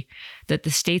 4-3 that the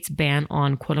state's ban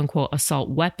on quote-unquote assault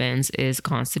weapons is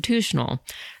constitutional.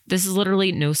 This is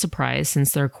literally no surprise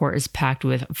since their court is packed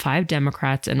with 5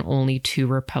 Democrats and only 2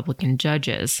 Republican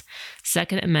judges.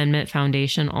 Second Amendment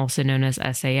Foundation, also known as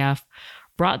SAF,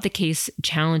 brought the case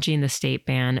challenging the state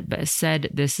ban, but said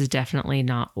this is definitely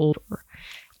not over.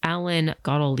 Alan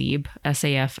Gottlieb,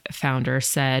 SAF founder,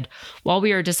 said, "While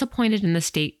we are disappointed in the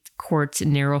state court's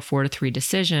narrow 4-3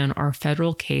 decision, our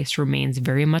federal case remains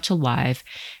very much alive,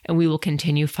 and we will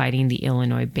continue fighting the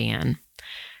Illinois ban."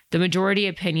 The majority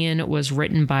opinion was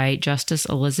written by Justice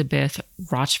Elizabeth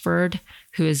Rochford,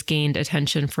 who has gained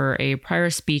attention for a prior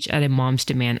speech at a Moms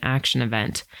Demand Action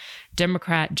event.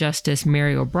 Democrat Justice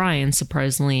Mary O'Brien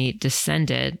surprisingly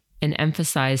dissented and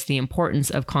emphasized the importance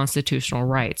of constitutional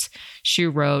rights. She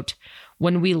wrote,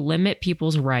 "When we limit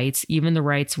people's rights, even the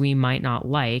rights we might not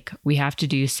like, we have to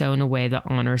do so in a way that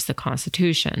honors the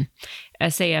Constitution."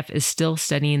 SAF is still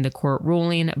studying the court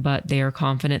ruling, but they are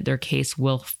confident their case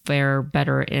will fare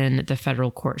better in the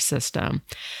federal court system.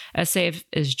 SAF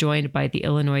is joined by the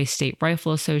Illinois State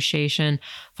Rifle Association,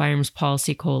 Firearms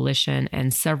Policy Coalition,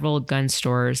 and several gun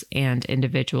stores and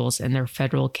individuals in their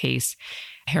federal case,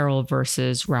 Harrell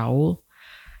versus Raoul.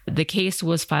 The case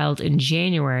was filed in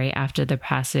January after the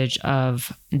passage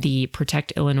of the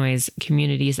Protect Illinois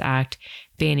Communities Act,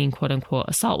 banning quote-unquote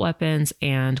assault weapons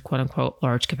and quote-unquote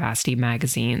large capacity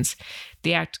magazines.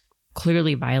 The act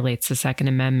clearly violates the Second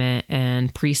Amendment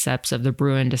and precepts of the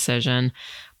Bruin decision,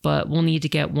 but we'll need to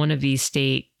get one of these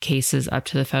state cases up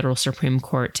to the federal Supreme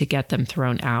Court to get them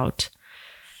thrown out.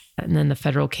 And then the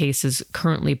federal case is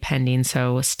currently pending,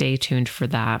 so stay tuned for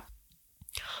that.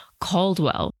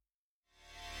 Caldwell.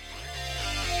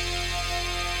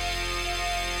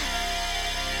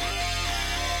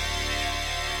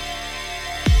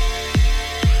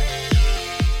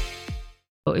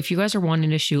 If you guys are wanting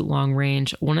to shoot long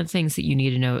range, one of the things that you need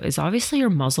to know is obviously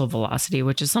your muzzle velocity,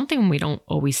 which is something we don't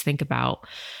always think about.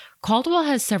 Caldwell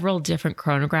has several different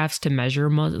chronographs to measure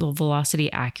muzzle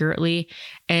velocity accurately,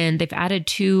 and they've added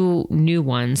 2 new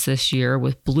ones this year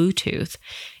with Bluetooth.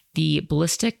 The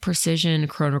Ballistic Precision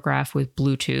Chronograph with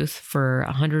Bluetooth for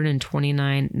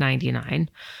 $129.99,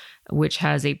 which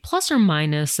has a plus or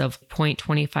minus of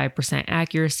 0.25%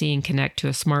 accuracy and connect to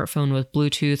a smartphone with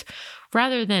Bluetooth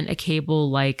rather than a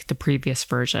cable like the previous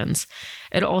versions.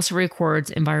 It also records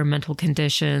environmental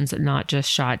conditions, not just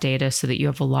shot data, so that you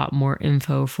have a lot more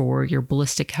info for your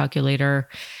ballistic calculator.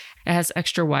 It has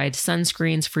extra wide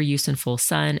sunscreens for use in full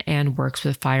sun and works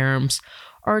with firearms,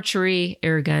 archery,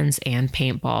 air guns, and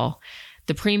paintball.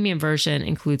 The premium version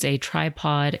includes a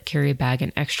tripod, carry bag,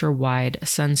 and extra wide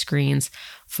sunscreens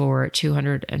for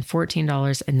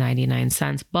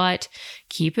 $214.99. But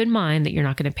keep in mind that you're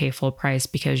not going to pay full price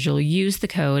because you'll use the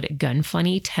code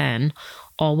GUNFUNNY10,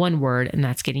 all one word, and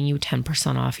that's getting you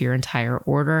 10% off your entire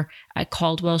order at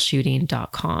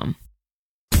caldwellshooting.com.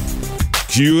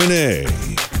 Q&A.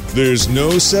 There's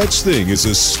no such thing as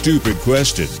a stupid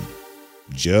question.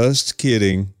 Just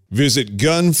kidding. Visit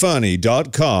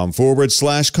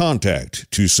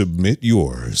gunfunny.com/contact to submit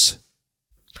yours.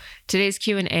 Today's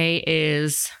Q&A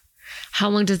is, how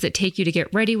long does it take you to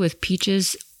get ready with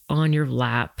peaches on your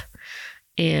lap?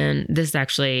 And this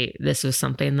was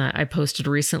something that I posted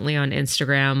recently on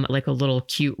Instagram, like a little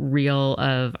cute reel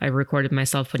of, I recorded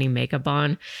myself putting makeup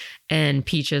on, and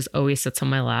Peaches always sits on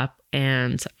my lap.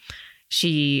 And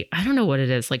she, I don't know what it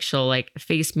is, like she'll like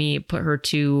face me, put her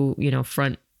 2,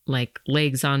 front like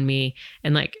legs on me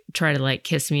and like try to like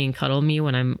kiss me and cuddle me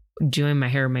when I'm doing my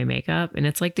hair and my makeup. And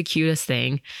it's like the cutest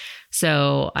thing.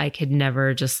 So I could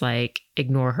never just like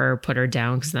ignore her, put her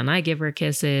down, because then I give her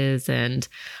kisses and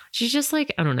she's just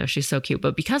like, I don't know, she's so cute.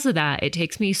 But because of that, it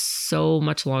takes me so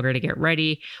much longer to get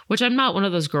ready, which I'm not one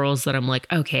of those girls that I'm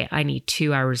like, okay, I need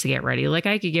 2 hours to get ready. Like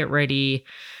I could get ready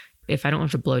if I don't have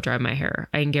to blow dry my hair.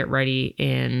 I can get ready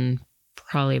in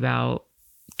probably about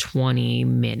 20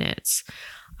 minutes.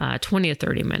 20 to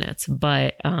 30 minutes,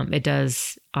 but it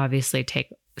does obviously take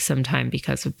some time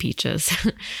because of Peaches.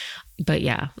 But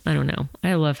yeah, I don't know.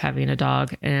 I love having a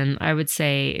dog. And I would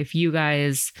say if you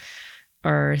guys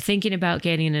are thinking about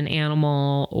getting an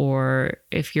animal, or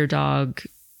if your dog,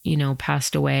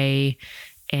 passed away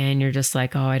and you're just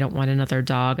like, oh, I don't want another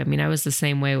dog. I mean, I was the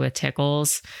same way with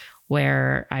Tickles,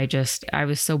 where I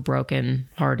was so broken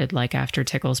hearted, like after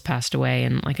Tickles passed away,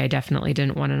 and like, I definitely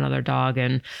didn't want another dog.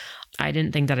 And I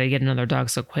didn't think that I'd get another dog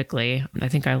so quickly. I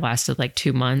think I lasted like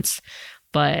 2 months,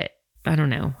 but I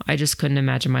don't know. I just couldn't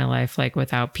imagine my life like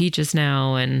without Peaches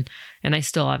now. And I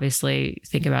still obviously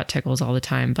think about Tickles all the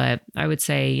time. But I would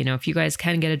say, if you guys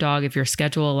can get a dog, if your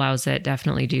schedule allows it,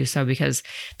 definitely do so, because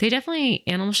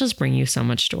animals just bring you so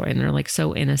much joy, and they're like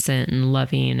so innocent and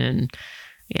loving. And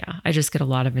yeah, I just get a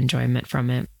lot of enjoyment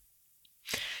from it.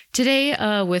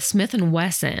 Today with Smith &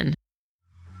 Wesson.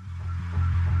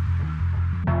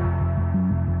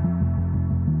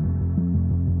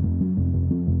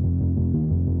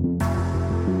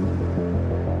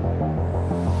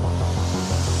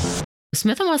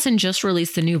 Smith & Wesson just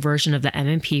released the new version of the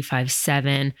M&P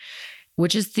 5.7,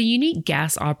 which is the unique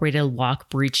gas-operated lock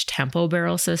breech tempo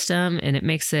barrel system, and it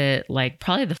makes it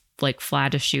probably the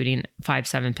flattest shooting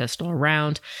 5.7 pistol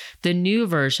around. The new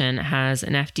version has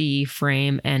an FDE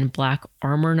frame and black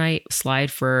Armor Knight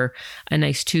slide for a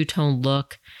nice two-tone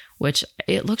look, which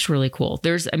it looks really cool.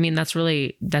 That's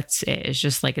it. It's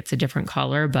just it's a different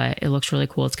color, but it looks really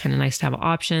cool. It's kind of nice to have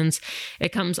options. It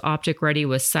comes optic ready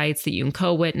with sights that you can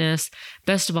co-witness.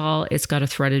 Best of all, it's got a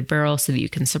threaded barrel so that you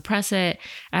can suppress it. It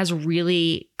has a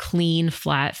really clean,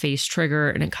 flat face trigger,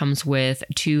 and it comes with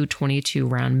 2 22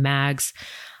 round mags.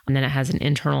 And then it has an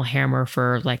internal hammer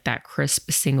for that crisp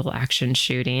single action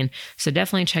shooting. So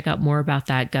definitely check out more about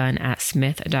that gun at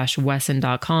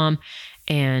smith-wesson.com.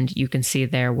 And you can see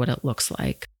there what it looks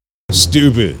like.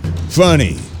 Stupid,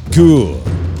 funny, cool,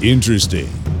 interesting,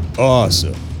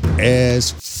 awesome,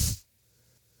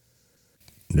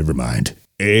 never mind.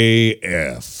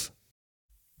 AF.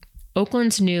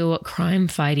 Oakland's new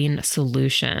crime-fighting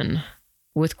solution.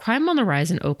 With crime on the rise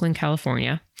in Oakland,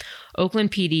 California,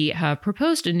 Oakland PD have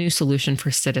proposed a new solution for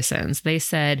citizens. They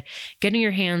said getting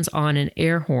your hands on an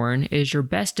air horn is your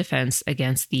best defense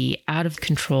against the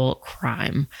out-of-control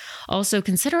crime. Also,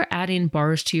 consider adding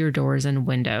bars to your doors and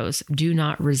windows. Do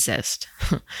not resist.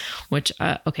 Which,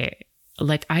 okay,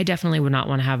 I definitely would not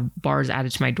want to have bars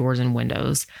added to my doors and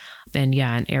windows. And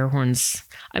yeah, and air horns.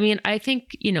 I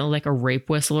think, a rape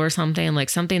whistle or something,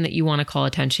 something that you want to call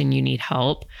attention, you need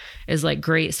help, is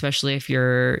great, especially if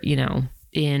you're,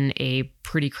 in a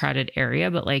pretty crowded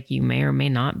area, but you may or may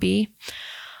not be.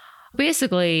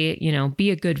 Basically,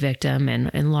 be a good victim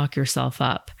and lock yourself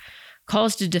up.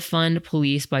 Calls to defund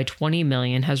police by 20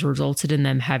 million has resulted in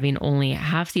them having only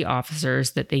half the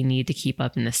officers that they need to keep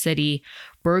up in the city.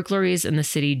 Burglaries in the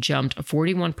city jumped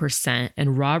 41%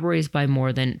 and robberies by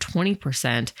more than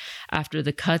 20% after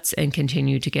the cuts and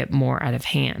continue to get more out of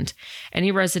hand.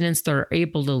 Any residents that are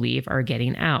able to leave are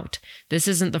getting out. This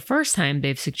isn't the first time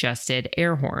they've suggested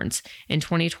air horns. In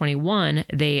 2021,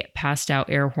 they passed out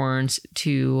air horns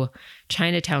to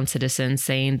Chinatown citizens,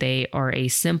 saying they are a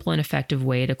simple and effective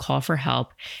way to call for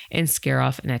help and scare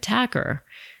off an attacker.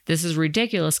 This is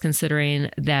ridiculous considering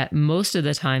that most of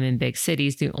the time in big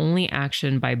cities, the only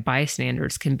action by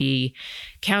bystanders can be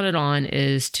counted on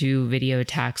is to video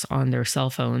attacks on their cell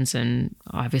phones. And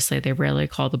obviously they rarely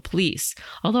call the police.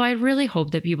 Although I really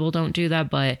hope that people don't do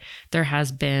that, but there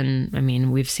has been,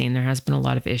 we've seen there has been a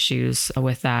lot of issues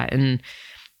with that. And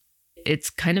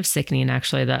it's kind of sickening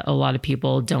actually that a lot of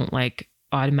people don't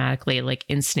automatically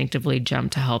instinctively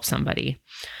jump to help somebody.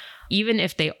 Even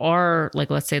if they are,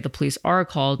 let's say the police are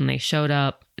called and they showed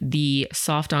up, the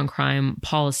soft on crime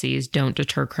policies don't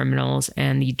deter criminals,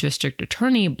 and the district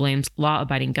attorney blames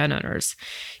law-abiding gun owners.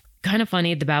 Kind of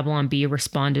funny, the Babylon Bee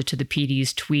responded to the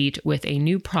PD's tweet with a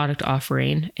new product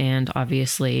offering, and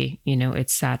obviously,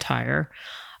 it's satire.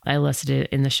 I listed it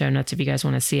in the show notes if you guys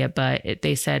want to see it, but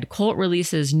they said, Colt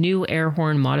releases new air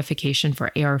horn modification for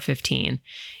AR-15.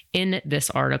 In this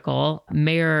article,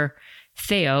 Mayor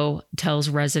Theo tells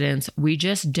residents, we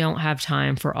just don't have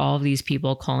time for all of these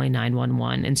people calling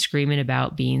 911 and screaming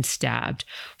about being stabbed.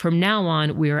 From now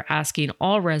on, we are asking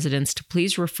all residents to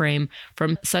please refrain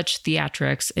from such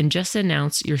theatrics and just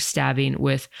announce your stabbing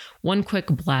with one quick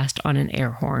blast on an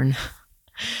air horn.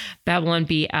 Babylon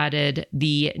Bee added,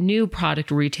 the new product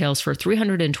retails for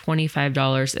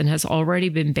 $325 and has already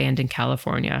been banned in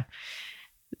California,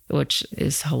 which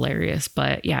is hilarious.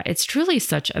 But yeah, it's truly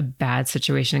such a bad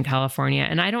situation in California.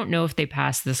 And I don't know if they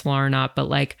passed this law or not,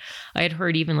 but I had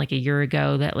heard even a year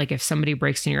ago that if somebody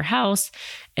breaks in your house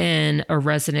and a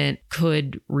resident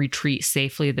could retreat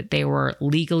safely, that they were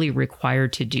legally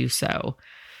required to do so.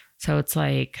 So it's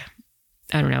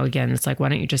I don't know, again, it's why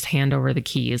don't you just hand over the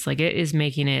keys? It is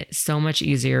making it so much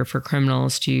easier for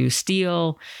criminals to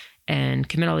steal and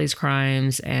commit all these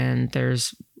crimes, and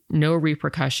there's no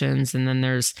repercussions. And then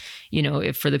there's,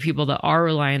 if for the people that are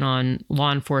relying on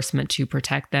law enforcement to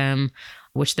protect them,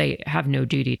 which they have no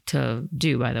duty to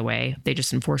do, by the way, they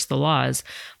just enforce the laws,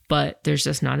 but there's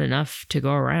just not enough to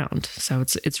go around. So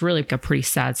it's really a pretty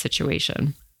sad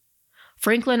situation.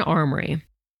 Franklin Armory.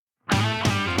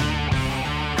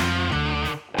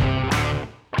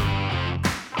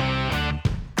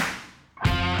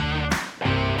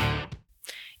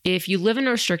 If you live in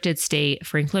a restricted state,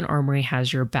 Franklin Armory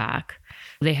has your back.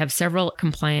 They have several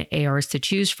compliant ARs to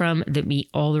choose from that meet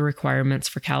all the requirements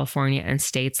for California and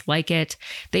states like it.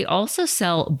 They also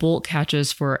sell bolt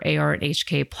catches for AR and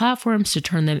HK platforms to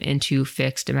turn them into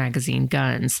fixed magazine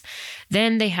guns.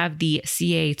 Then they have the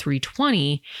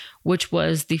CA320, which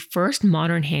was the first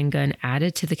modern handgun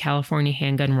added to the California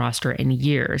handgun roster in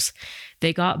years.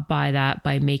 They got by that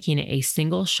by making it a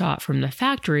single shot from the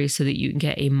factory so that you can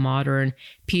get a modern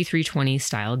P320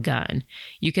 style gun.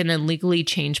 You can then legally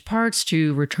change parts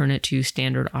to return it to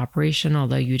standard operation,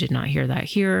 although you did not hear that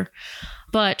here.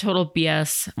 But total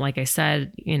BS, like I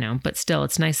said, but still,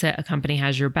 it's nice that a company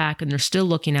has your back and they're still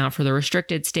looking out for the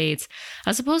restricted states,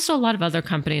 as opposed to a lot of other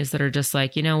companies that are just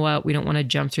like, you know what, we don't want to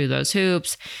jump through those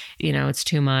hoops. It's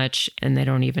too much, and they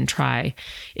don't even try.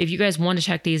 If you guys want to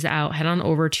check these out, head on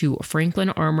over to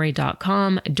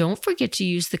franklinarmory.com. Don't forget to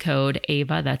use the code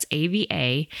AVA, that's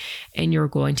AVA, and you're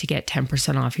going to get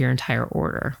 10% off your entire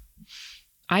order.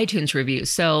 iTunes reviews.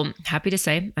 So happy to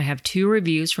say I have 2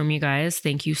 reviews from you guys.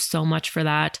 Thank you so much for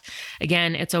that.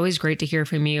 Again, it's always great to hear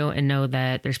from you and know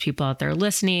that there's people out there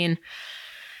listening.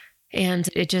 And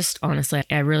it just, honestly,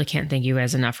 I really can't thank you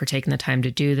guys enough for taking the time to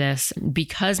do this.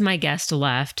 Because my guest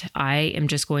left, I am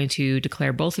just going to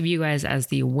declare both of you guys as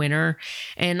the winner.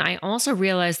 And I also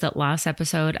realized that last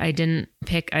episode, I didn't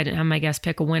have my guest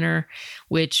pick a winner,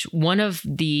 which one of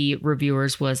the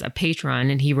reviewers was a patron,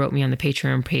 and he wrote me on the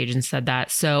Patreon page and said that.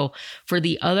 So for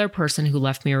the other person who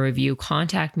left me a review,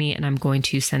 contact me and I'm going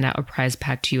to send out a prize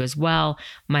pack to you as well.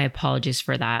 My apologies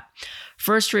for that.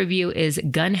 First review is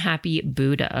Gun Happy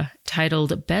Buddha,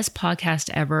 titled Best Podcast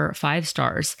Ever, 5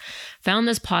 stars. Found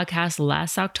this podcast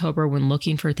last October when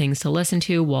looking for things to listen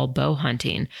to while bow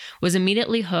hunting. Was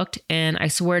immediately hooked, and I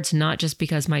swear it's not just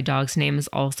because my dog's name is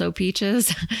also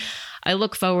Peaches. I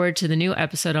look forward to the new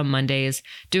episode on Mondays.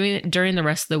 During the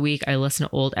rest of the week, I listen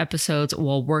to old episodes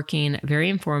while working. Very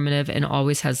informative and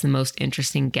always has the most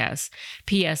interesting guests.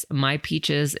 P.S. My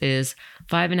Peaches is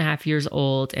 5.5 years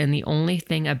old, and the only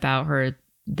thing about her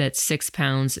that's 6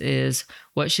 pounds is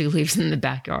what she leaves in the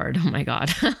backyard. Oh my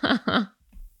God.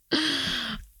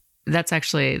 That's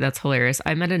hilarious.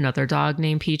 I met another dog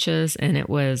named Peaches, and it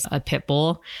was a pit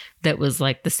bull that was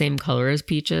like the same color as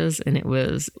Peaches. And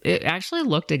it actually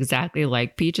looked exactly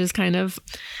like Peaches kind of,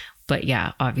 but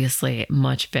yeah, obviously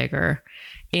much bigger.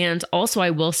 And also I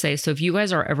will say, so if you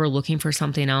guys are ever looking for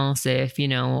something else, if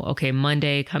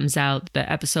Monday comes out, the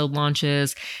episode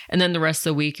launches, and then the rest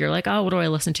of the week, you're like, oh, what do I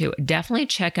listen to? Definitely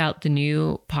check out the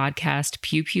new podcast,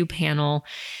 Pew Pew Panel.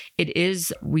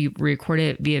 We record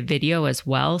it via video as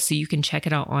well. So you can check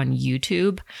it out on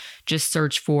YouTube. Just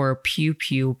search for Pew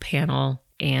Pew Panel.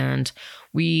 And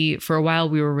for a while,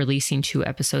 we were releasing 2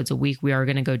 episodes a week. We are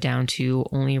going to go down to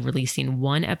only releasing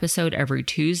 1 episode every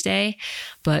Tuesday,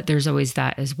 but there's always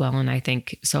that as well. And I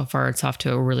think so far it's off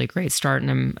to a really great start,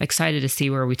 and I'm excited to see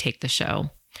where we take the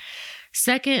show.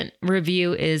 Second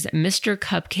review is Mr.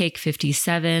 Cupcake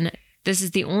 57. This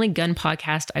is the only gun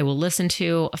podcast I will listen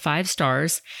to, 5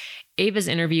 stars. Ava's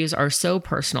interviews are so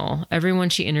personal. Everyone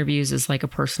she interviews is like a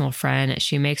personal friend.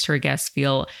 She makes her guests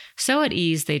feel so at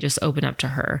ease, they just open up to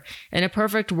her. In a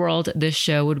perfect world, this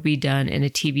show would be done in a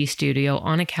TV studio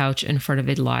on a couch in front of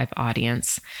a live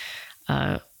audience.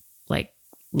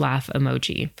 Laugh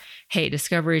emoji. Hey,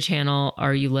 Discovery Channel,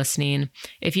 are you listening?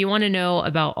 If you want to know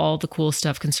about all the cool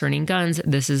stuff concerning guns,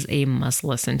 this is a must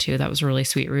listen to. That was a really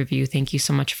sweet review. Thank you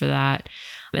so much for that.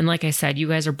 And like I said, you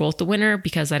guys are both the winner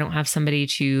because I don't have somebody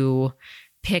to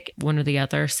pick one or the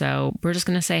other. So we're just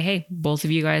going to say, hey, both of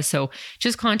you guys. So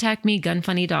just contact me,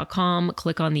 gunfunny.com,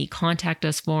 click on the contact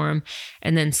us form,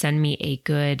 and then send me a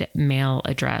good mail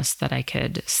address that I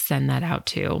could send that out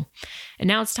to. And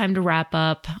now it's time to wrap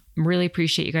up. Really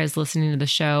appreciate you guys listening to the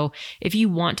show. If you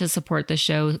want to support the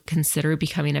show, consider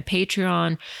becoming a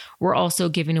Patreon. We're also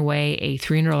giving away a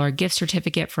 $300 gift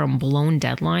certificate from Blown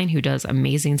Deadline, who does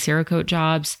amazing Cerakote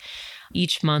jobs.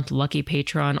 Each month, lucky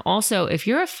patron. Also, if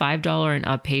you're a $5 and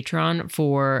up patron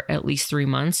for at least 3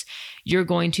 months, you're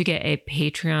going to get a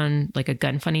Patreon, like a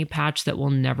Gun Funny patch that will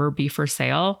never be for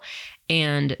sale.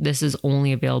 And this is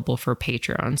only available for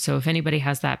Patreon. So if anybody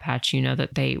has that patch, you know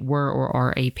that they were or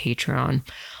are a Patreon.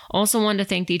 Also wanted to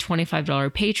thank the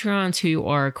 $25 patrons who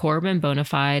are Corbin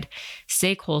Bonafide,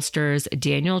 Sake Holsters,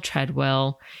 Daniel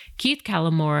Treadwell, Keith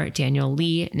Callamore, Daniel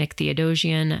Lee, Nick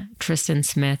Theodosian, Tristan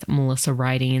Smith, Melissa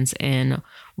Ridings, and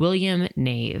William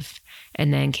Nave.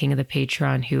 And then King of the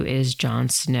Patreon, who is Jon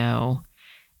Snow.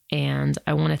 And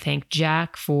I want to thank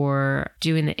Jack for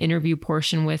doing the interview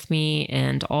portion with me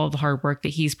and all the hard work that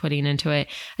he's putting into it.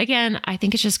 Again, I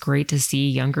think it's just great to see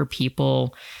younger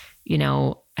people,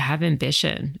 have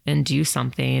ambition and do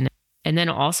something. And then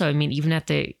also, I mean, even at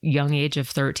the young age of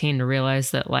 13, to realize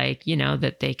that like, you know,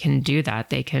 that they can do that.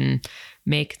 They can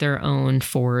make their own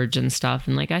forge and stuff.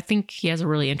 And like, I think he has a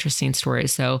really interesting story.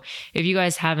 So if you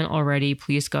guys haven't already,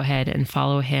 please go ahead and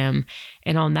follow him.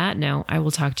 And on that note, I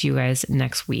will talk to you guys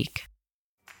next week.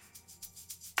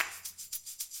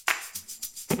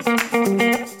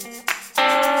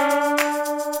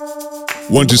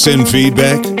 Want to send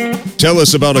feedback? Tell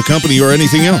us about a company or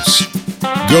anything else.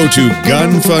 Go to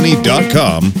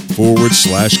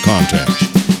gunfunny.com/contact.